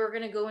 and then we were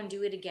going to go and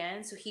do it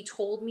again. So he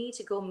told me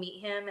to go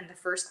meet him in the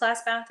first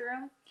class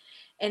bathroom.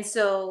 And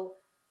so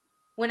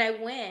when I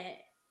went,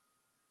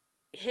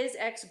 his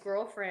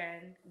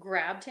ex-girlfriend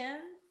grabbed him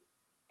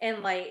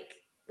and like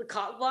the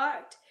cock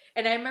blocked.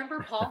 And I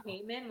remember Paul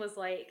Heyman was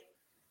like,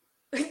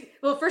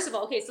 well, first of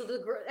all, okay, so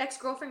the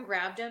ex-girlfriend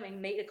grabbed him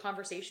and made a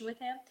conversation with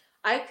him.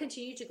 I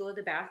continued to go to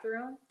the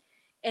bathroom,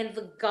 and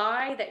the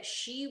guy that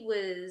she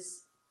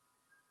was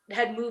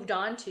had moved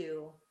on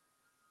to,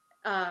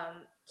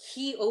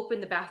 he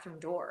opened the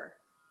bathroom door,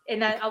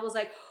 and I was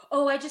like,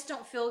 oh, I just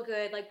don't feel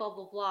good, like blah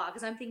blah blah,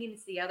 because I'm thinking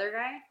it's the other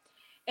guy.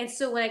 And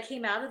so when I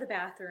came out of the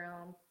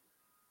bathroom,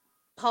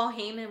 Paul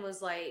Heyman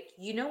was like,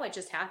 you know what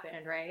just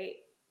happened, right?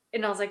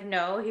 And I was like,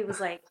 no. He was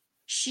like,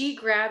 she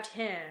grabbed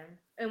him,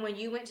 and when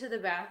you went to the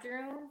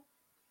bathroom,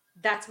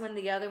 that's when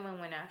the other one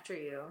went after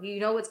you. You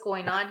know what's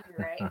going on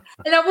here, right?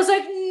 And I was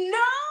like, no,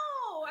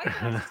 I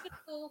thought I was just gonna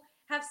go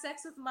have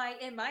sex with my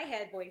in my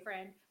head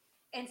boyfriend.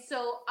 And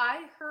so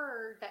I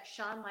heard that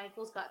Shawn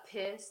Michaels got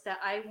pissed that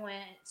I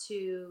went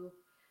to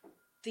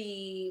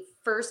the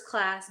first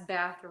class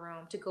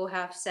bathroom to go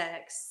have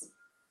sex,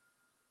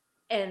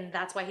 and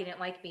that's why he didn't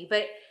like me.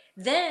 But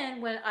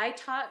then when I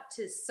talked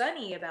to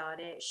Sunny about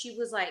it, she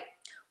was like,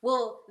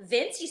 well,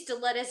 Vince used to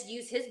let us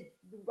use his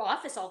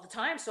office all the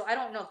time, so I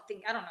don't know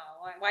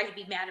why he'd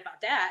be mad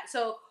about that.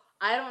 So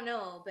I don't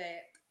know, but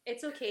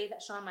it's okay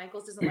that Shawn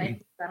Michaels doesn't like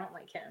me. I don't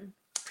like him.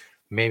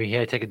 Maybe he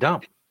had to take a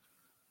dump.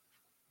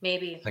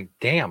 Maybe. Like,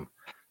 damn,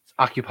 it's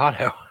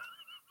occupado.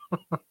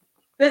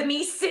 With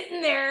me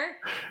sitting there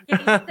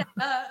getting set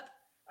up.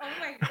 Oh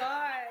my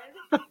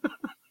god.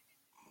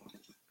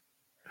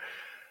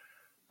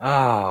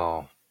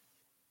 Oh,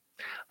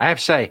 I have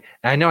to say,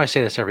 and I know I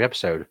say this every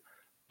episode,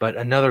 but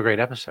another great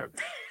episode.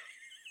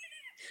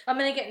 I'm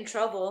gonna get in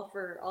trouble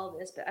for all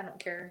this, but I don't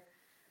care.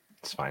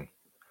 It's fine.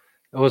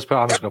 I'm just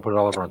going to put it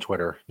all over on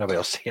Twitter. Nobody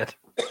will see it.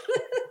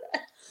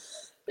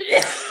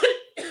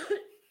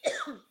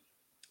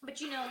 But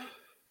you know,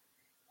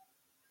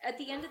 at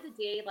the end of the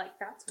day, like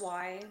that's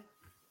why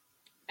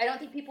I don't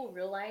think people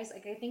realize.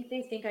 Like I think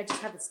they think I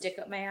just have a stick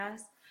up my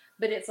ass,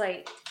 but it's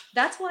like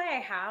that's why I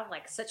have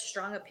like such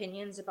strong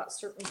opinions about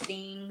certain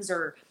things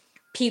or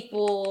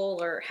people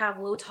or have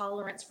low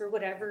tolerance for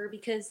whatever.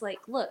 Because like,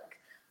 look,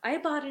 I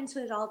bought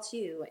into it all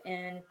too.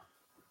 And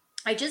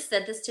I just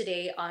said this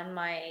today on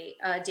my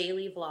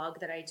daily vlog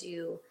that I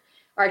do,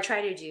 or I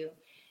try to do.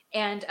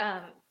 And,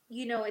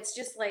 it's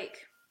just like,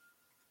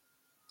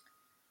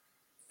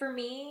 for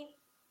me,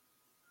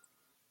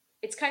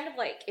 it's kind of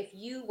like if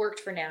you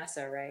worked for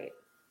NASA, right?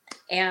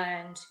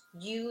 And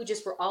you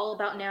just were all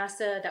about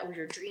NASA. That was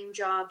your dream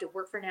job to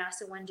work for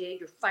NASA one day.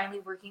 You're finally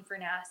working for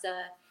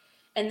NASA.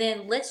 And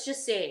then let's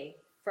just say,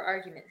 for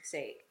argument's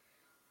sake,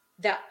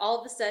 that all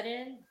of a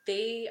sudden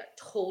they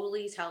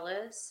totally tell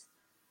us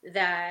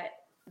that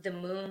the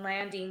moon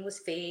landing was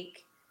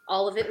fake.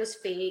 All of it was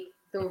fake.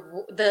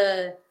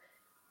 The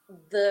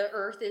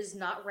earth is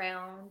not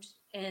round,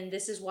 and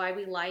this is why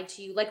we lied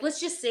to you. Like, let's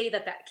just say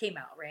that that came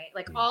out, right?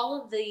 Like,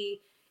 all of the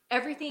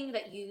everything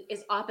that you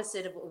is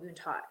opposite of what we've been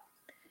taught.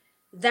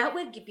 That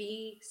would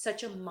be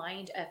such a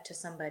mind f to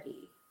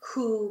somebody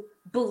who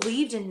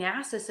believed in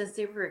NASA since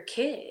they were a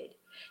kid.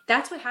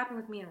 That's what happened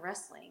with me in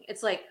wrestling.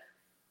 It's like,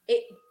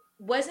 it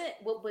wasn't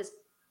what was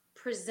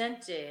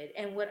presented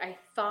and what I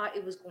thought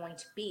it was going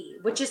to be,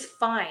 which is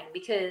fine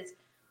because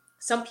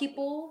some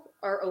people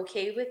are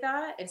okay with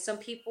that and some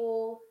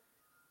people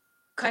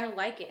kind of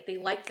like it. They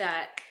like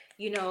that,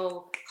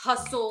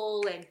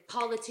 hustle and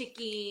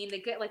politicking.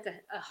 They get like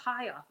a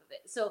high off of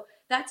it. So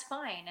that's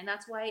fine. And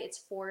that's why it's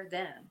for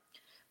them.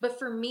 But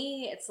for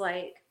me, it's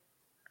like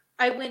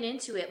I went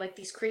into it like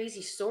these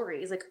crazy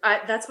stories. Like,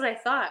 that's what I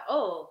thought.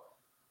 Oh,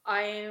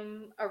 I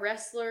am a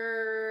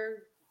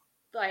wrestler.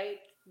 Like,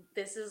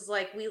 this is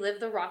like we live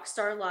the rock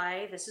star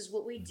life. This is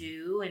what we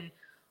do, and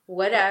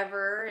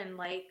whatever, and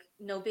like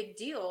no big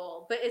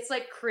deal. But it's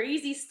like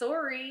crazy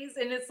stories,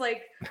 and it's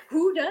like,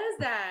 who does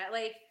that?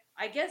 Like,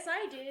 I guess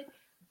I did,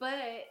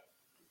 but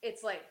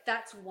it's like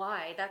that's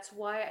why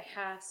I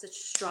have such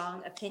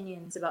strong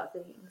opinions about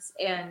things,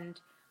 and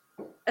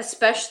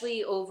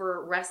especially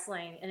over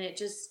wrestling. And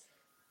it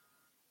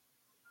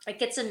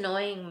gets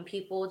annoying when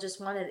people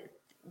just want to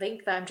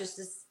think that I'm just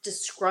this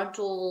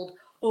disgruntled,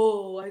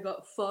 oh, I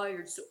got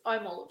fired, so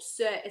I'm all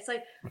upset. It's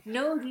like,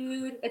 no,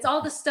 dude, it's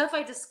all the stuff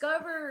I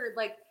discovered.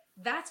 Like,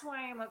 that's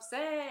why I'm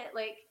upset.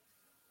 Like,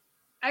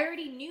 I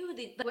already knew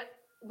that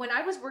when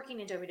I was working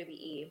in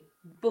WWE,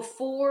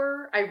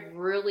 before I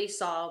really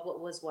saw what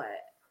was what,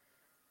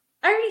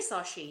 I already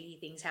saw shady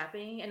things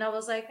happening, and I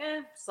was like,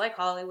 it's like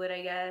Hollywood,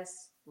 I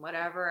guess.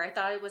 Whatever. I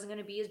thought it wasn't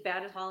gonna be as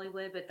bad as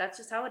Hollywood, but that's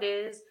just how it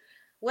is.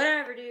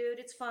 Whatever, dude.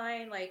 It's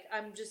fine. Like,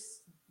 I'm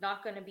just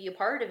not gonna be a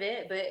part of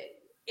it. But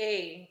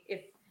hey,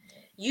 if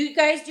you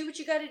guys do what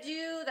you gotta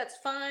do, that's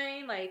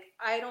fine. Like,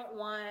 I don't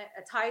want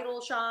a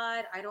title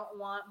shot. I don't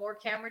want more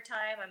camera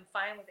time. I'm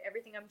fine with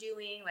everything I'm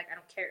doing. Like, I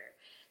don't care.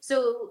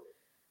 So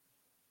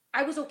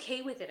I was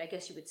okay with it, I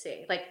guess you would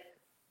say. Like,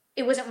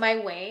 it wasn't my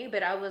way,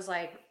 but I was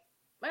like,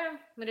 well,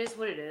 it is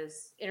what it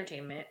is,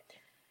 entertainment.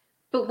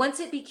 But once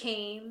it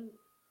became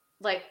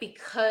like,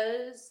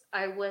 because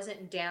I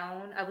wasn't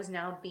down, I was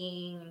now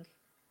being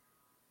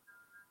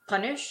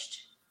punished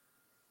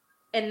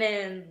and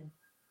then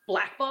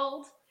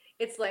blackballed.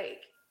 It's like,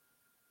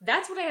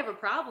 that's what I have a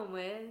problem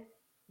with.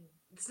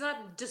 It's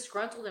not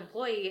disgruntled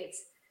employee.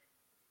 It's,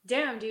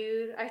 damn,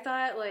 dude, I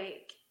thought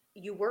like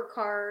you work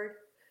hard,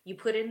 you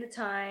put in the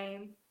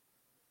time,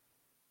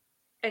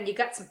 and you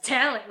got some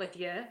talent with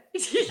you.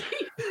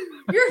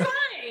 You're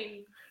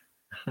fine.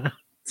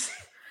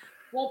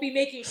 Won't be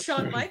making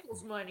Shawn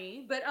Michaels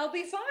money, but I'll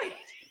be fine.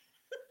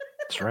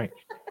 That's right.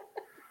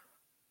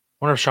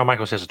 Wonder if Shawn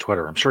Michaels has a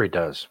Twitter. I'm sure he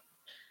does.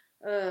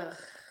 Ugh.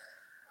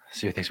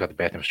 See what he thinks about the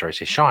bathroom story.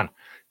 Say, Sean,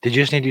 did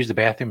you just need to use the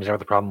bathroom? Is that what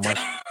the problem was?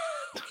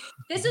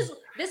 This is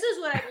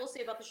what I will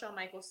say about the Shawn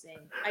Michaels thing.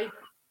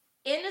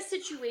 In a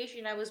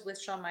situation I was with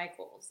Shawn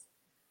Michaels,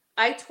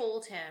 I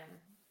told him,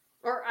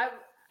 or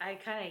I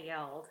kind of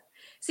yelled.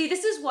 See,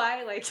 this is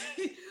why, like,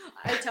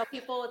 I tell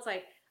people, it's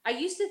like, I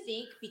used to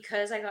think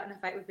because I got in a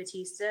fight with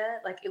Batista,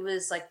 like, it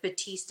was like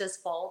Batista's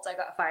fault I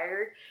got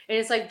fired. And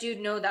it's like, dude,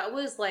 no, that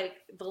was like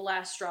the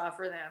last straw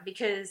for them,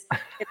 because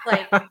it's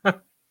like,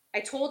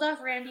 I told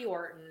off Randy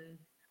Orton,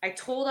 I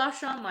told off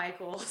Shawn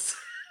Michaels.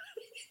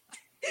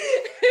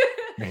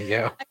 There you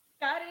go. I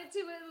got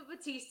into it with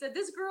Batista.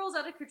 This girl's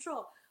out of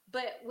control.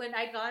 But when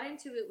I got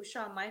into it with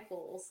Shawn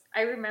Michaels,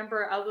 I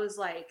remember I was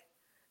like,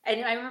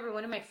 and I remember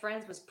one of my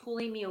friends was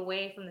pulling me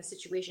away from the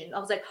situation. I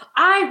was like,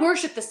 I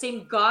worship the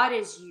same God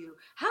as you.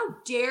 How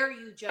dare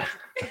you judge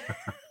me?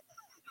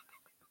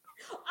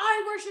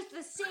 I worship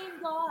the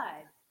same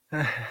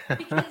God.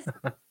 Because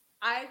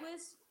I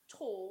was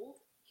told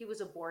he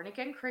was a born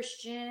again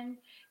Christian,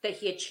 that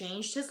he had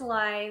changed his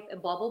life,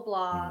 and blah, blah,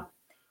 blah.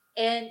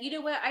 And you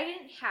know what? I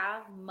didn't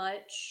have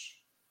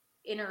much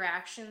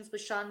interactions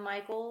with Shawn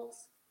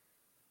Michaels,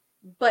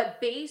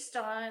 but based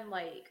on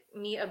like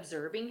me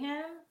observing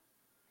him,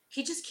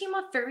 he just came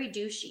off very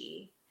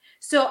douchey.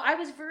 So I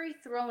was very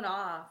thrown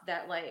off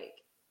that, like,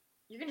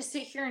 you're gonna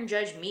sit here and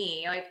judge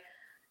me. Like,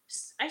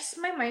 I just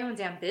mind my own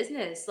damn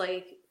business.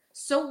 Like,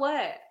 so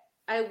what?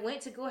 I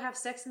went to go have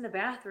sex in the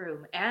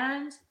bathroom,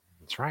 and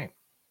That's right.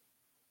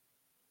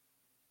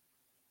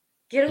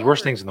 get There's worse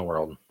over it. things in the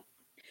world.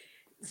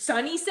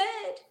 Sonny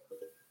said,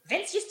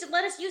 Vince used to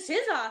let us use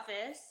his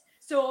office.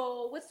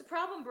 So what's the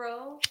problem,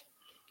 bro?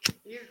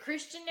 You're a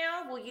Christian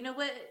now? Well, you know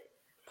what?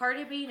 Part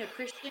of being a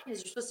Christian is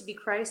you're supposed to be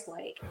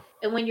Christ-like.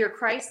 And when you're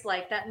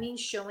Christ-like, that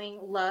means showing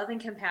love and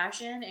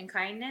compassion and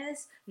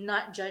kindness,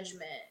 not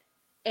judgment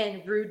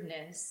and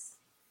rudeness.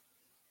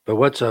 But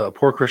what's a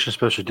poor Christian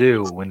supposed to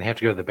do when they have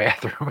to go to the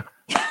bathroom?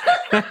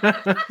 And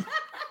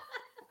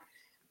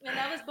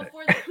that was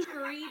before the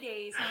poopery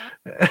days,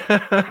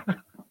 huh?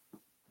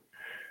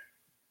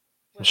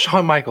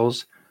 Shawn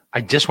Michaels, I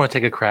just want to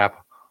take a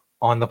crap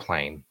on the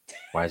plane.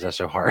 Why is that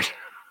so hard?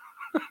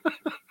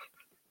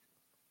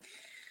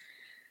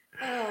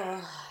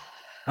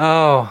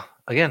 Oh,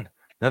 again,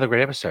 another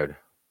great episode.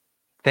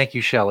 Thank you,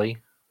 Shelly.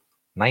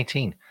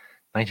 19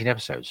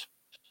 episodes.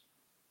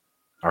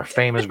 Our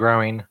fame is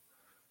growing.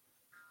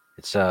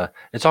 It's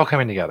all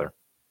coming together.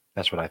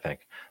 That's what I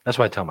think. That's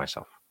what I tell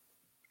myself.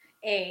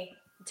 Hey,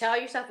 tell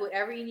yourself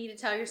whatever you need to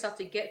tell yourself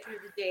to get through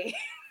the day.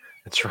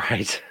 That's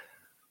right.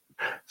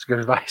 It's good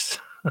advice.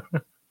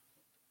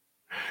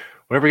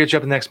 Whatever gets you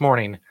up the next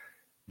morning,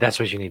 that's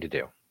what you need to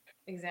do.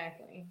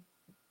 Exactly.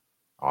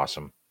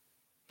 Awesome.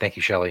 Thank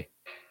you, Shelly.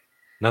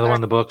 Another one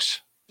in the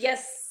books.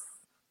 Yes.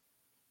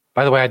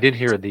 By the way, I did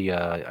hear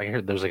I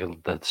heard there's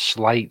like the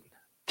slight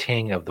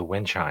ting of the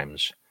wind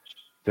chimes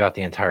throughout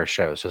the entire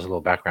show. So there's a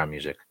little background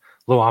music,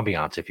 a little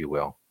ambiance, if you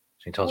will.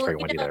 So you can tell it's very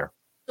windy there.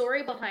 The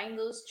story behind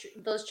those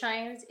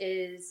chimes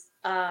is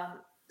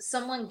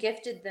someone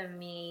gifted them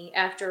me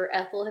after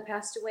Ethel had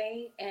passed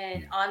away,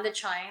 and on the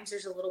chimes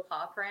there's a little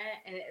paw print,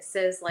 and it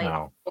says like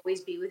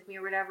 "always be with me"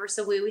 or whatever.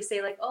 So we always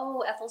say like,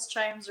 "Oh, Ethel's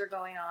chimes are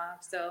going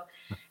off." So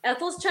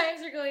Ethel's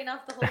chimes are going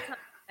off the whole time.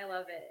 I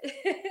love it.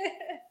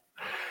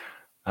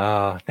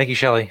 Thank you,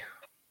 Shelly.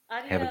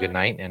 Adios. Have a good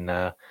night,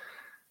 and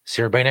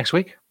see everybody next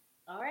week.